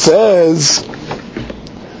Gemara says,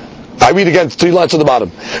 I read again 3 lines at the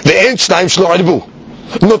bottom. Ve'en shnayim shelo irbu,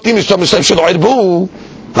 notim leshutam leshnayim shelo irbu.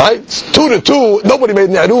 Right? It's 2 to 2. Nobody made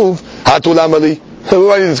an eruv. Hatu lamali. What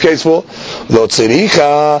are you in this case for? Lo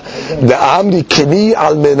tziricha de'amri kini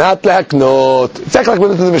al menat le'aknot. Exactly like we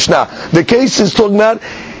looked in the Mishnah. The case is talking about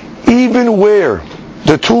even where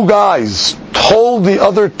the 2 guys told the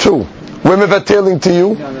other 2, we're mevatailing to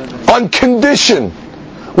you on condition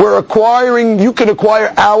we're acquiring, you can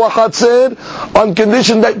acquire our chatzer on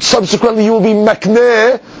condition that subsequently you will be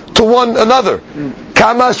makneh to one another.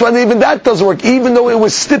 Kamash, when even that doesn't work, even though it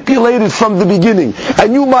was stipulated from the beginning,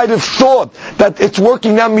 and you might have thought that it's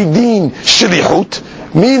working now midin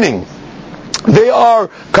shilihut, meaning they are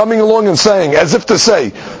coming along and saying, as if to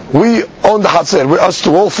say, we own the chatzer, we're us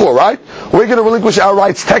two, all 4, right? We're going to relinquish our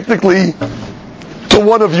rights technically to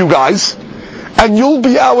one of you guys, and you'll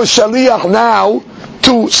be our shaliach now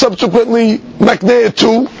to subsequently makneh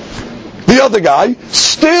to the other guy.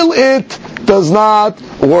 Still it does not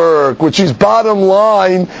work, which is bottom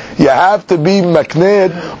line, you have to be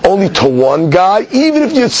makneh only to one guy, even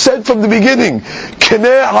if you said from the beginning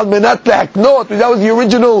kineh al menat le'aknot, that was the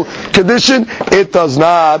original condition, it does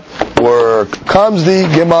not work. Comes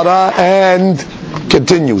the Gemara and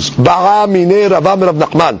continues. Ba'a minei Ravam Rav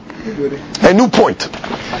Nachman. A new point.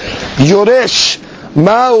 Yoresh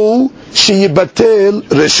ma'u sheyibatel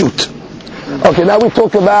reshut. Okay, now we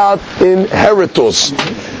talk about inheritors,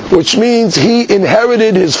 which means he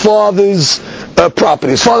inherited his father's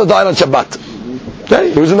property. His father died on Shabbat.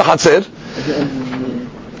 Okay? He was in the Hatzer,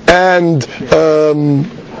 and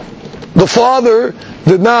the father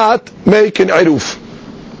did not make an Eruf.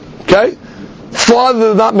 Okay? Father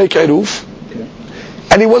did not make Eruf,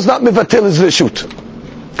 and he was not mevatel his reshut,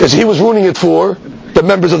 because he was ruining it for the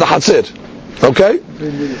members of the Hatzer. Okay?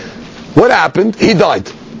 What happened? He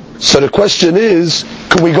died. So the question is,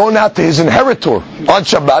 can we go now to his inheritor on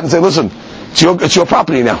Shabbat and say, listen, it's your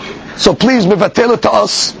property now, so please mevatel it to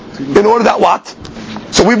us in order that what?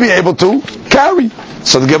 So we'll be able to carry.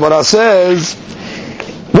 So the Gemara says,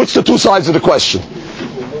 what's the 2 sides of the question?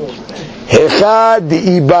 Echad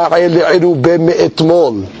di'iba'el le'irube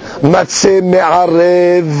me'etmol matzeh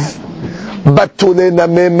me'arev batule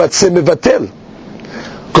nameh matzeh mevatel.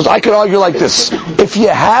 Because I could argue like this: if you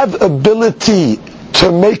have ability to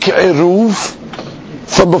make eruv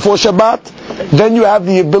from before Shabbat, then you have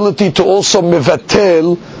the ability to also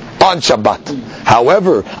mevatel on Shabbat.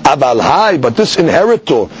 However, aval hai, but this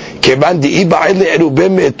inheritor, kevan di'iba'el le'irube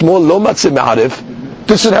me'etmol lo matzeh me'arev,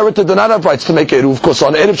 this inheritor did not have rights to make eruv, because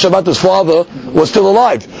on Erev Shabbat his father was still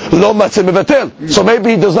alive. Lo matzeh mevatel. So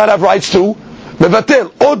maybe he does not have rights to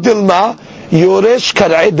Mevatel. O dilma, yoresh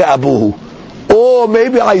kar'ed abuhu. Or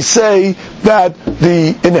maybe I say that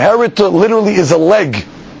the inheritor literally is a leg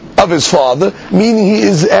of his father, meaning he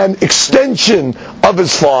is an extension of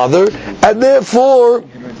his father, and therefore,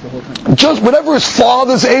 just whatever his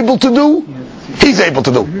father's able to do, he's able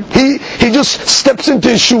to do. He just steps into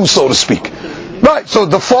his shoes, so to speak. Right, so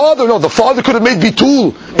the father could have made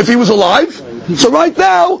bitul if he was alive. So right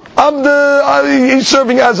now, he's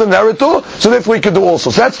serving as an inheritor, so therefore he could do also.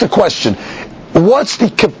 So that's the question. What's the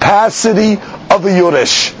capacity of a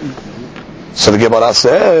yoresh? So the Gemara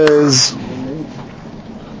says,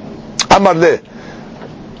 Amar le.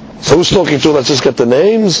 So who's talking to? Let's just get the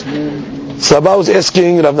names. Sabah was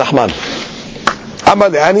asking Rav Nachman. Amar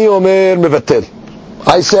le, ani omer mevatel.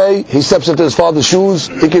 I say, he steps into his father's shoes,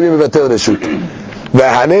 he can be mevatel reshut.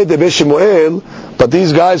 Ve'haneh de Shemuel, but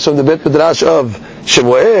these guys from the Bet Midrash of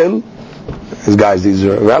Shemuel, these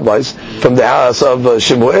are rabbis, from the house of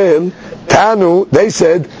Shemuel, Tanu, they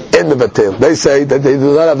said, in the Batel. They say that they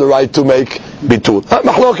do not have the right to make bitul.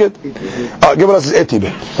 Mahloket. Gemara says,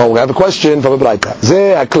 etibe. We have a question from a Braita.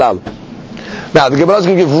 Ze haklal. Now, the Gemara is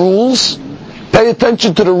going to give rules. Pay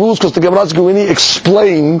attention to the rules, because the Gemara is going to really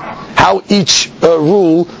explain how each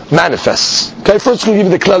rule manifests. Okay, first we'll give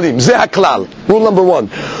you the klalim. Ze haklal. Rule number 1.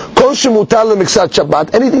 Kol shemutar lemixat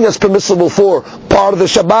Shabbat. Anything that's permissible for part of the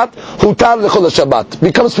Shabbat, hutar lechol Shabbat.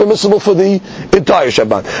 Becomes permissible for the entire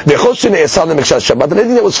Shabbat. V'chol shene'esar lemixat Shabbat. And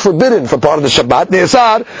anything that was forbidden for part of the Shabbat,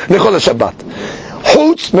 ne'esar lechol Shabbat.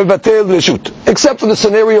 Chutz mevatel reshut, except for the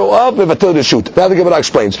scenario of mevatel reshut. Now the Gemara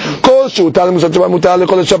explains. Kol shemutar lemixat Shabbat, mutar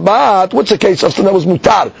lechol Shabbat. What's the case of something that was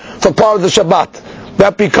mutar for part of the Shabbat?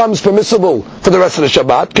 That becomes permissible for the rest of the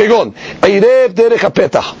Shabbat. Kegon, Eirev derech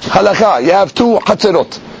hapetach. Halakha, you have 2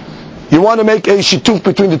 chatzerot. You want to make a shituf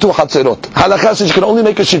between the 2 chatzerot. Halakha says you can only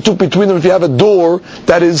make a shituf between them if you have a door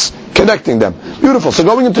that is connecting them. Beautiful. So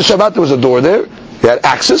going into Shabbat, there was a door there. You had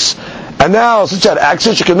access. And now, since you had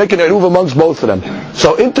access, you can make an eruv amongst both of them.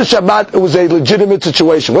 So into Shabbat, it was a legitimate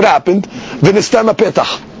situation. What happened? V'nistam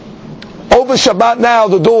hapetach. Over Shabbat now,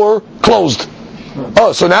 the door closed.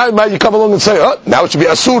 Oh, so now you come along and say, now it should be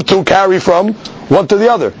asur to carry from one to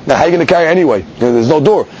the other. Now how are you going to carry anyway? There's no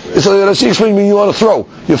door. So Rashi explained me you want to throw.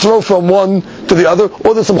 You throw from one to the other,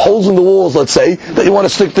 or there's some holes in the walls, let's say, that you want to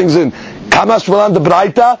stick things in. Kamash Malan de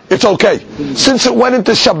Braita, it's okay. Since it went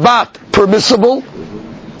into Shabbat, permissible,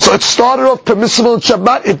 so it started off permissible in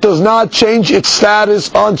Shabbat, it does not change its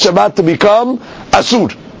status on Shabbat to become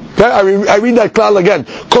asur. Okay, I read that klal again.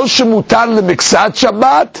 Kol shemutar lemixat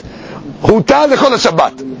Shabbat, hutar lechol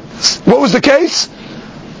Shabbat. What was the case?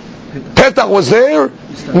 Petach was there.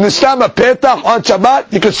 Nistama petach on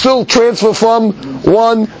Shabbat. You could still transfer from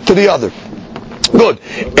one to the other. Good.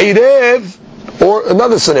 Eirev, or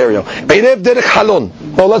another scenario. Eirev derech halon.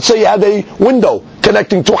 Well, let's say you had a window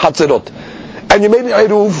connecting 2 hatzerot, and you made an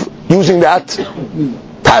eruv using that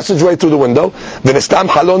passageway through the window. V'nistam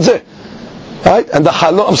halon zeh. Right? And the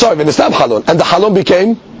halon, v'nistam halon. And the halon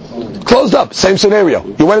became closed up. Same scenario.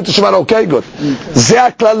 You went into Shabbat, okay, good.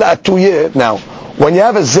 Zeh klal la'atuyeh. Now, when you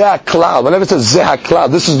have a zeh klal, whenever it says zeh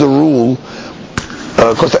klal, this is the rule,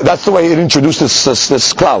 because that's the way it introduced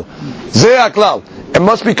this klal. Zeh klal. It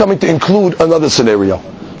must be coming to include another scenario.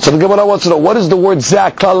 So the Gemara wants to know, what is the word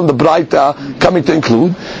zeh klal in the Braita coming to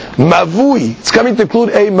include? Mavui. It's coming to include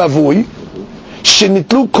a mavui.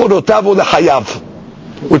 Shenitlu korotavu lechayav.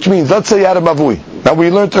 Which means, let's say you had a mavui. Now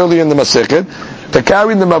we learned earlier in the Masechet, to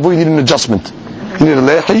carry the mavui, you need an adjustment. You need a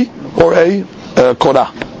lehi or a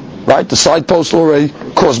korah, right? The side post or a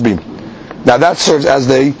crossbeam. Now that serves as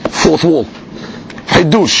the 4th wall.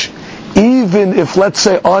 Hidush. Even if, let's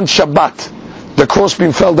say, on Shabbat, the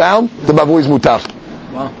crossbeam fell down, the mavui is mutar.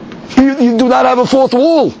 Wow. You do not have a 4th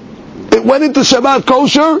wall. It went into Shabbat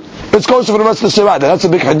kosher, it's kosher for the rest of the Shabbat. And that's a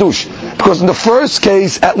big hidush. Because in the first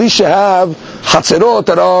case, at least you have chatzerot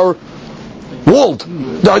that are walled.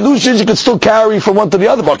 The hidush is you can still carry from one to the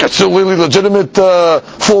other, but it's still really legitimate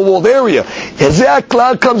 4-walled area. Ezek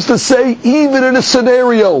Klal comes to say, even in a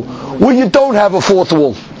scenario where you don't have a 4th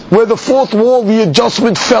wall, where the 4th wall, the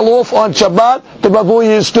adjustment fell off on Shabbat, the mavui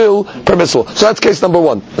is still permissible. So that's case number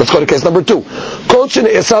 1. Let's go to case number 2.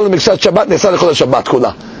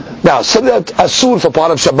 Now, something that asur for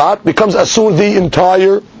part of Shabbat becomes asur the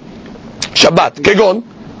entire Shabbat. Kegon.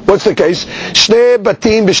 What's the case? Shnei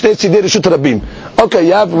batim b'shnei tzidei reshut rabim. Okay,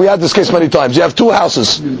 we had this case many times. You have 2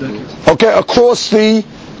 houses, okay, across the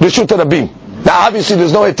reshut rabim. Now, obviously,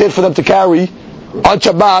 there's no heter for them to carry on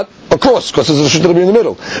Shabbat across, because there's a reshut rabim in the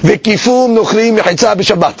middle. V'kifum nochrim mechitza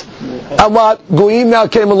b'Shabbat. And what? Goyim now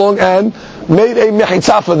came along and made a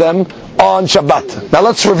mechitza for them on Shabbat. Now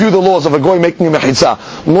let's review the laws of a goy making a mechitza.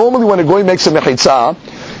 Normally when a goy makes a mechitza,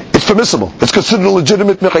 it's permissible. It's considered a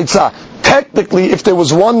legitimate mechitza. Technically, if there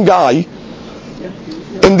was one guy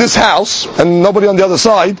in this house and nobody on the other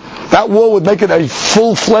side, that wall would make it a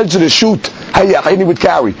full-fledged reshut. He would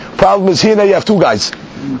carry. Problem is here now you have two guys.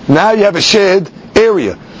 Now you have a shared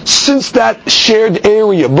area. Since that shared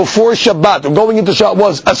area before Shabbat, or going into Shabbat,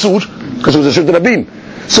 was asur, because it was a Reshut Rabin.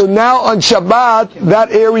 So now on Shabbat,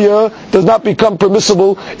 that area does not become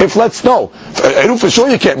permissible if let's know. Eruv for sure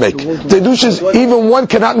you can't make. The Dush is even one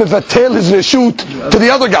cannot mevatel his Reshut to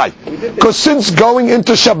the other guy. Because since going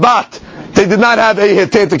into Shabbat, they did not have a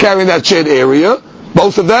heter to carry in that shared area,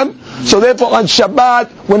 both of them. So therefore on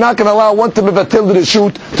Shabbat, we're not going to allow one to mevatel the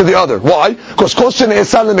Reshut to the other. Why? Because Kosher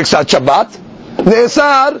Ne'esar Le'Miksat Shabbat,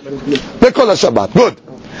 Ne'esar Le'Kol HaShabbat. Good.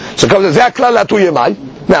 So it comes to Ze'aklal La'tu Yemai.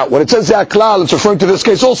 Now, when it says Ze'aklal, it's referring to this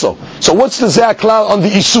case also. So what's the Ze'aklal on the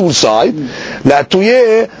Isur side?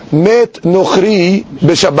 La'tuye met nochri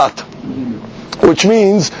b'Shabbat. Which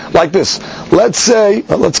means, like this. Let's say,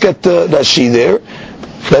 let's get Rashi there.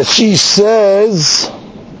 Rashi says,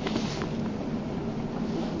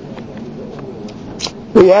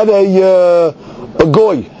 we had a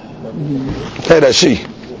goy. Hey Rashi.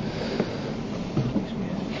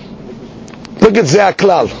 Look at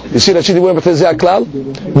Ze'aklal. You see Rashi the word with Ze'aklal?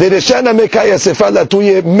 V'reshana mekaya sefa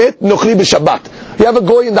la'tuye met nochri b'Shabbat. You have a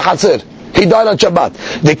goy in the Hatzer. He died on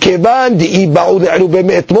Shabbat. The kevan di iba'u le'eruv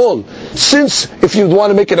me'etmol. Since if you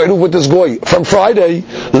want to make an eruv with this goy from Friday,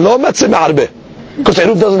 lo matzeh me'arbeh. Because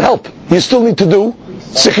eruv doesn't help. You still need to do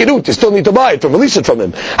sechirut. You still need to buy it, to release it from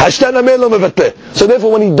him. So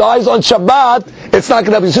therefore when he dies on Shabbat, it's not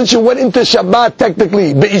going to happen. Since you went into Shabbat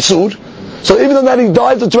technically be'isur, so even though that he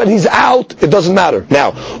dies on Shabbat, he's out, it doesn't matter.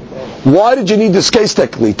 Now, why did you need this case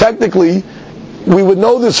technically? Technically, we would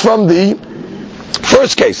know this from the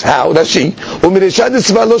first case. How? Rashi.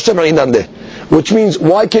 Which means,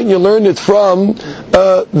 why can't you learn it from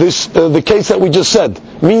the case that we just said?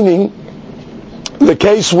 Meaning, the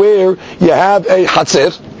case where you have a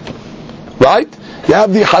Hatzer, right? You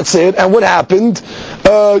have the Hatzer, and what happened?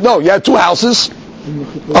 You had two houses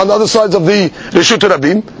on the other sides of the Reshut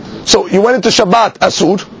Rabin. So you went into Shabbat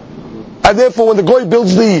Asur, and therefore when the Goy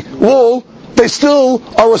builds the wall, they still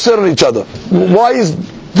are asur on each other. Why is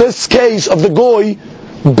this case of the Goy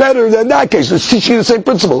better than that case? It's teaching you the same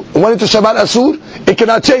principle. It went into Shabbat Asur, it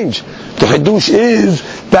cannot change. The Hadush is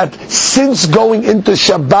that since going into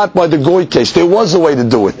Shabbat by the Goy case, there was a way to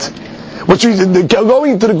do it. Which means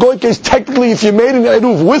going into the Goy case, technically if you made an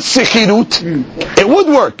Eruv with Sechirut, it would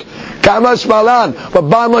work. Kamash Malan. But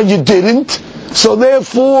Bama, you didn't. So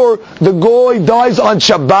therefore, the Goy dies on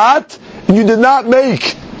Shabbat, and you did not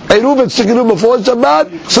make Eruv and Sechirut before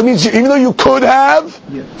Shabbat, so it means even though you could have,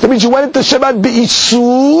 that means you went into Shabbat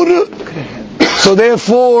Be'isur, so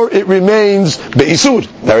therefore it remains Be'isur.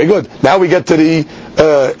 Very good. Now we get to the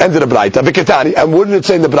end of the Braita. V'ketani, and what did it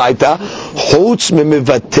say in the Braita? Chutz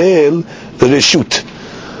me'mevatel reshut.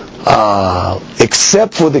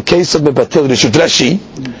 Except for the case of mevatel reshut. Rashi,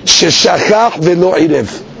 sheshachach ve'lo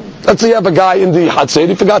irev. Let's say you have a guy in the Hatzer,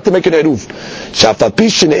 he forgot to make an Eruv.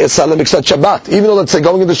 Even though, let's say,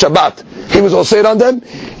 going into Shabbat, he was osir on them,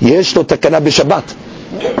 yesh lo takana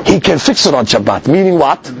b'Shabbat. He can fix it on Shabbat. Meaning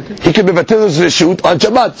what? He can be mevatel his reshut on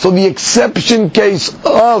Shabbat. So the exception case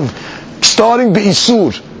of starting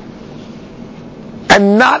Be'isur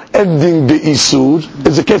and not ending Be'isur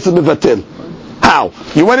is the case of mevatel. How?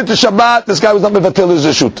 You went into Shabbat, this guy was not mevatel his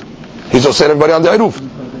reshut. He's osir everybody on the Eruv.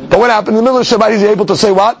 But what happened in the middle of Shabbat? He's able to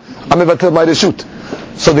say what? I'm mevatel my reshut.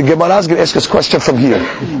 So the Gemara is going to ask us a question from here.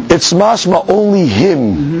 It's mashma only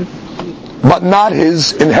him, but not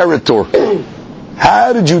his inheritor.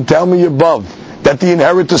 How did you tell me above that the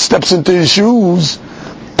inheritor steps into his shoes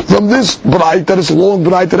from this braita, this long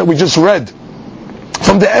braita that we just read?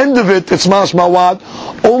 From the end of it, it's mashma what?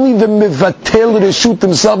 Only the mevatel reshut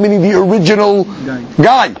himself, meaning the original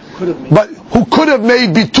guy. But who could have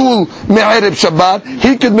made bitul me'erev Shabbat,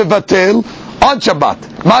 he could mevatel on Shabbat.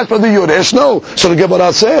 Mashma the yoresh, no. So the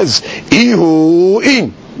Gemara says, ihu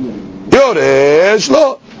in, yoresh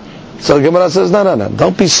lo. So the Gemara says, no.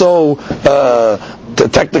 Don't be so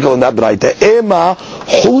technical in that braita. Ema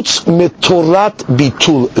chutz metorat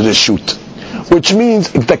bitul reshut. Which means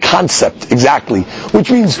the concept, exactly. Which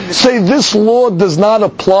means, say this law does not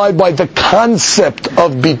apply by the concept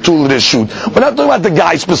of bitul reshut. We're not talking about the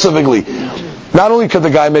guy specifically. Not only could the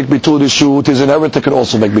guy make bitul reshut, his inheritor could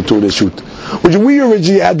also make bitul reshut. Which we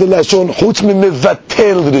originally had the lashon chutz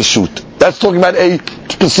mevatel reshut. That's talking about a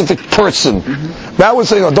specific person. Now we're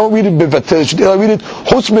saying, don't read it mevatel reshut. Read it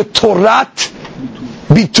chutz metorat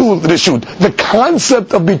bitul reshut. The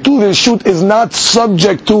concept of bitul reshut is not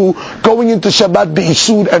subject to going into Shabbat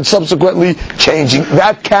bi'isud and subsequently changing.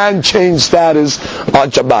 That can change status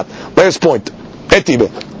on Shabbat. Last point. Etibe.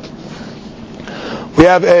 We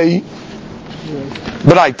have a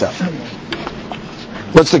Braita.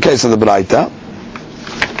 What's the case of the Braita?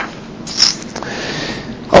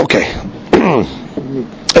 Okay.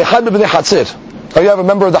 Echad b'bnei Hatzir. Oh, you have a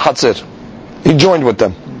member of the Hatzir. He joined with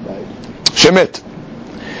them. Shemet.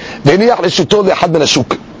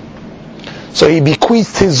 So he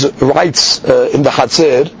bequeathed his rights in the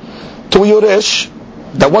Hatzir to a Yoresh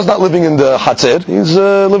that was not living in the Hatzir. He's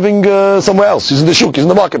living somewhere else. He's in the Shuk. He's in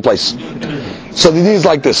the marketplace. So the idea is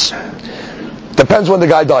like this. Depends when the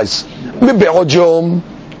guy dies.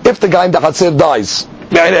 If the guy in the Hatzir dies,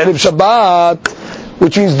 Shabbat,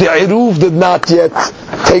 which means the Eruv did not yet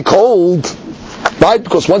take hold, right?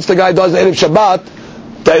 Because once the guy dies in Erev Shabbat,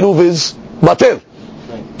 the Eruv is Batil.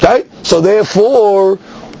 Okay? So therefore,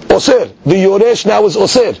 Osir. The Yoresh now is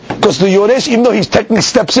Osir. Because the Yoresh, even though he technically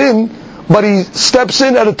steps in, but he steps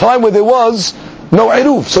in at a time where there was no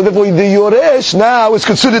Eruv. So therefore the Yoresh now is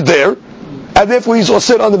considered there, and therefore he's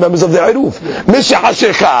Osir on the members of the Eruv. Misha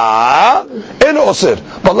Hashecha in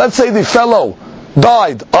Osir. But let's say the fellow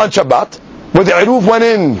died on Shabbat, where the Eruv went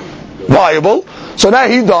in viable, so now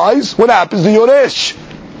he dies. What happens? The Yoresh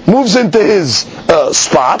moves into his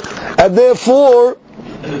spot, and therefore,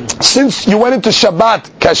 since you went into Shabbat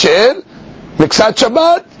kasher, Miksat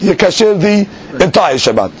Shabbat, you kasher the entire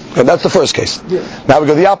Shabbat. And that's the first case. Now we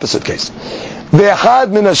go to the opposite case.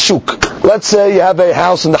 Ve'echad min hashuk. Let's say you have a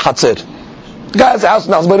house in the Hatzir. The guy has a house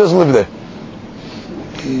in the Hatzir, but he doesn't live there.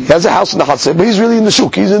 He has a house in the Hatzir, but he's really in the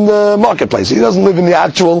Shuk. He's in the marketplace. He doesn't live in the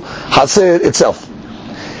actual Hatzir itself.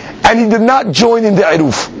 And he did not join in the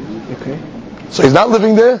Eruv. Okay. So he's not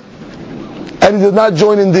living there, and he did not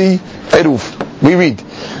join in the Eruv. We read,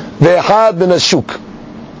 Ve'echad min hashuk.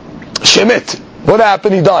 Shemet. What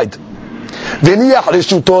happened? He died.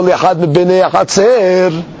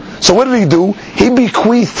 So what did he do? He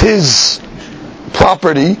bequeathed his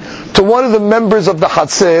property to one of the members of the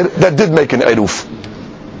Hatzir that did make an Eruv.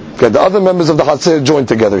 Okay, the other members of the Hatzir joined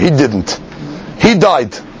together. He didn't. He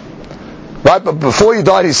died. Right? But before he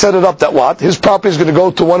died, he set it up that what? His property is going to go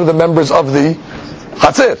to one of the members of the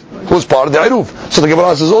Hatzir, who's part of the Eruv. So the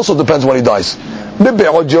Gemara says also depends when he dies.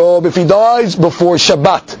 If he dies before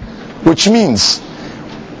Shabbat, which means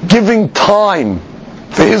giving time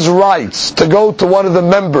for his rights to go to one of the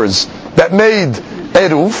members that made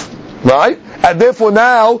Eruv, right? And therefore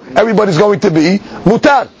now everybody's going to be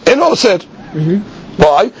mutar in Osir.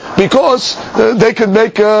 Why? Because they could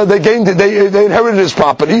make, they inherited his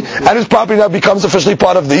property, and his property now becomes officially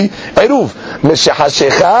part of the Eruv.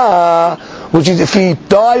 Which is if he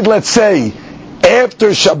died, let's say, after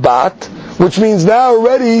Shabbat, which means now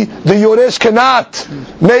already the Yoresh cannot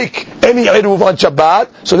make any Eruv on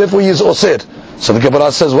Shabbat, so therefore he is Osir. So the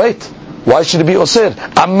Gemara says, wait, why should it be Osir?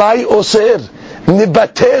 Amai Osir,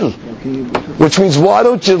 Nibatel. Which means why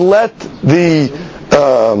don't you let the,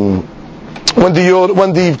 when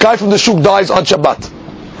the guy from the Shuk dies on Shabbat.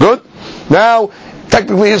 Good? Now,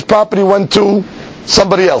 technically his property went to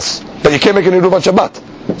somebody else, but you can't make an Eruv on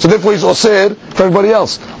Shabbat. So therefore he's Osir for everybody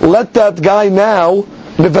else. Let that guy now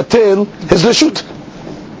Mivatel his Reshut.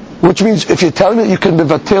 Which means if you're telling me that you can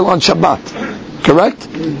Mivatel on Shabbat, correct?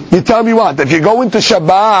 You tell me what? If you go into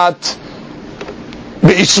Shabbat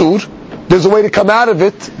Be'isur, there's a way to come out of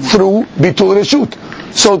it through Bitul Reshut.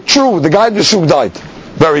 So true, the guy in the Shuk died.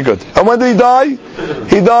 Very good. And when did he die?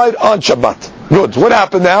 He died on Shabbat. Good. What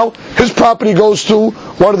happened now? His property goes to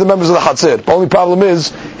one of the members of the Hatzir. The only problem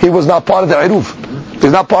is, he was not part of the Eruv.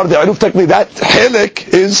 He's not part of the Eruv. Technically, that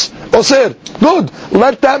Helik is Osir. Good.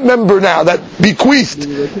 Let that member now, that bequeathed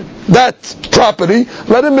that property,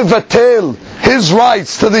 let him mivatel his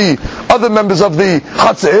rights to the other members of the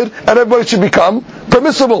Hatzir, and everybody should become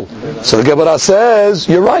permissible. So the Gemara says,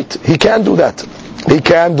 you're right. He can do that. He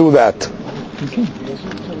can do that.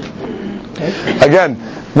 Again,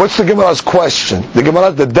 what's the Gemara's question?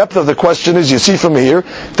 The depth of the question is, you see from here,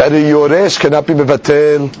 that a Yoresh cannot be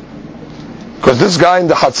mevatel, because this guy in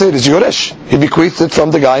the Hatzir is Yoresh. He bequeathed it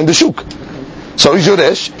from the guy in the Shuk. So he's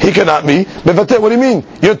Yoresh, he cannot be mevatel. What do you mean?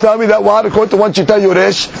 You're telling me that what, according to one Shita,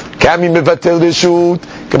 Yoresh can be mevatel Reshut?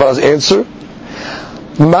 Gemara's answer,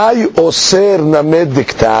 Mai oser named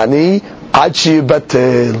diktani ad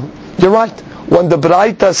sheyibatel. You're right. When the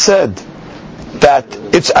Braita said that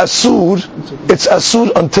it's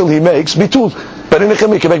asur until he makes bitul. But in the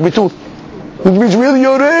Chemik, he can make bitul. Which means really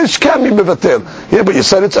Yoresh can be mevatel. Yeah, but you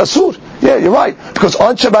said it's asur. Yeah, you're right. Because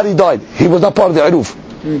on Shabbat he died. He was not part of the Eruv.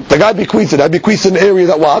 The guy bequeathed it. I bequeathed an area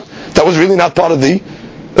that what? That was really not part of the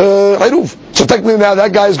Eruv. So technically now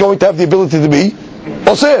that guy is going to have the ability to be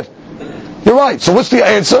Osir. You're right. So what's the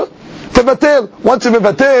answer? Tevatel. Once it's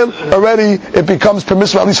mevatel, already it becomes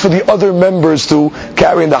permissible, at least for the other members, to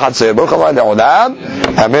carry in the Hatzer. Baruch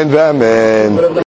Amen. Amen.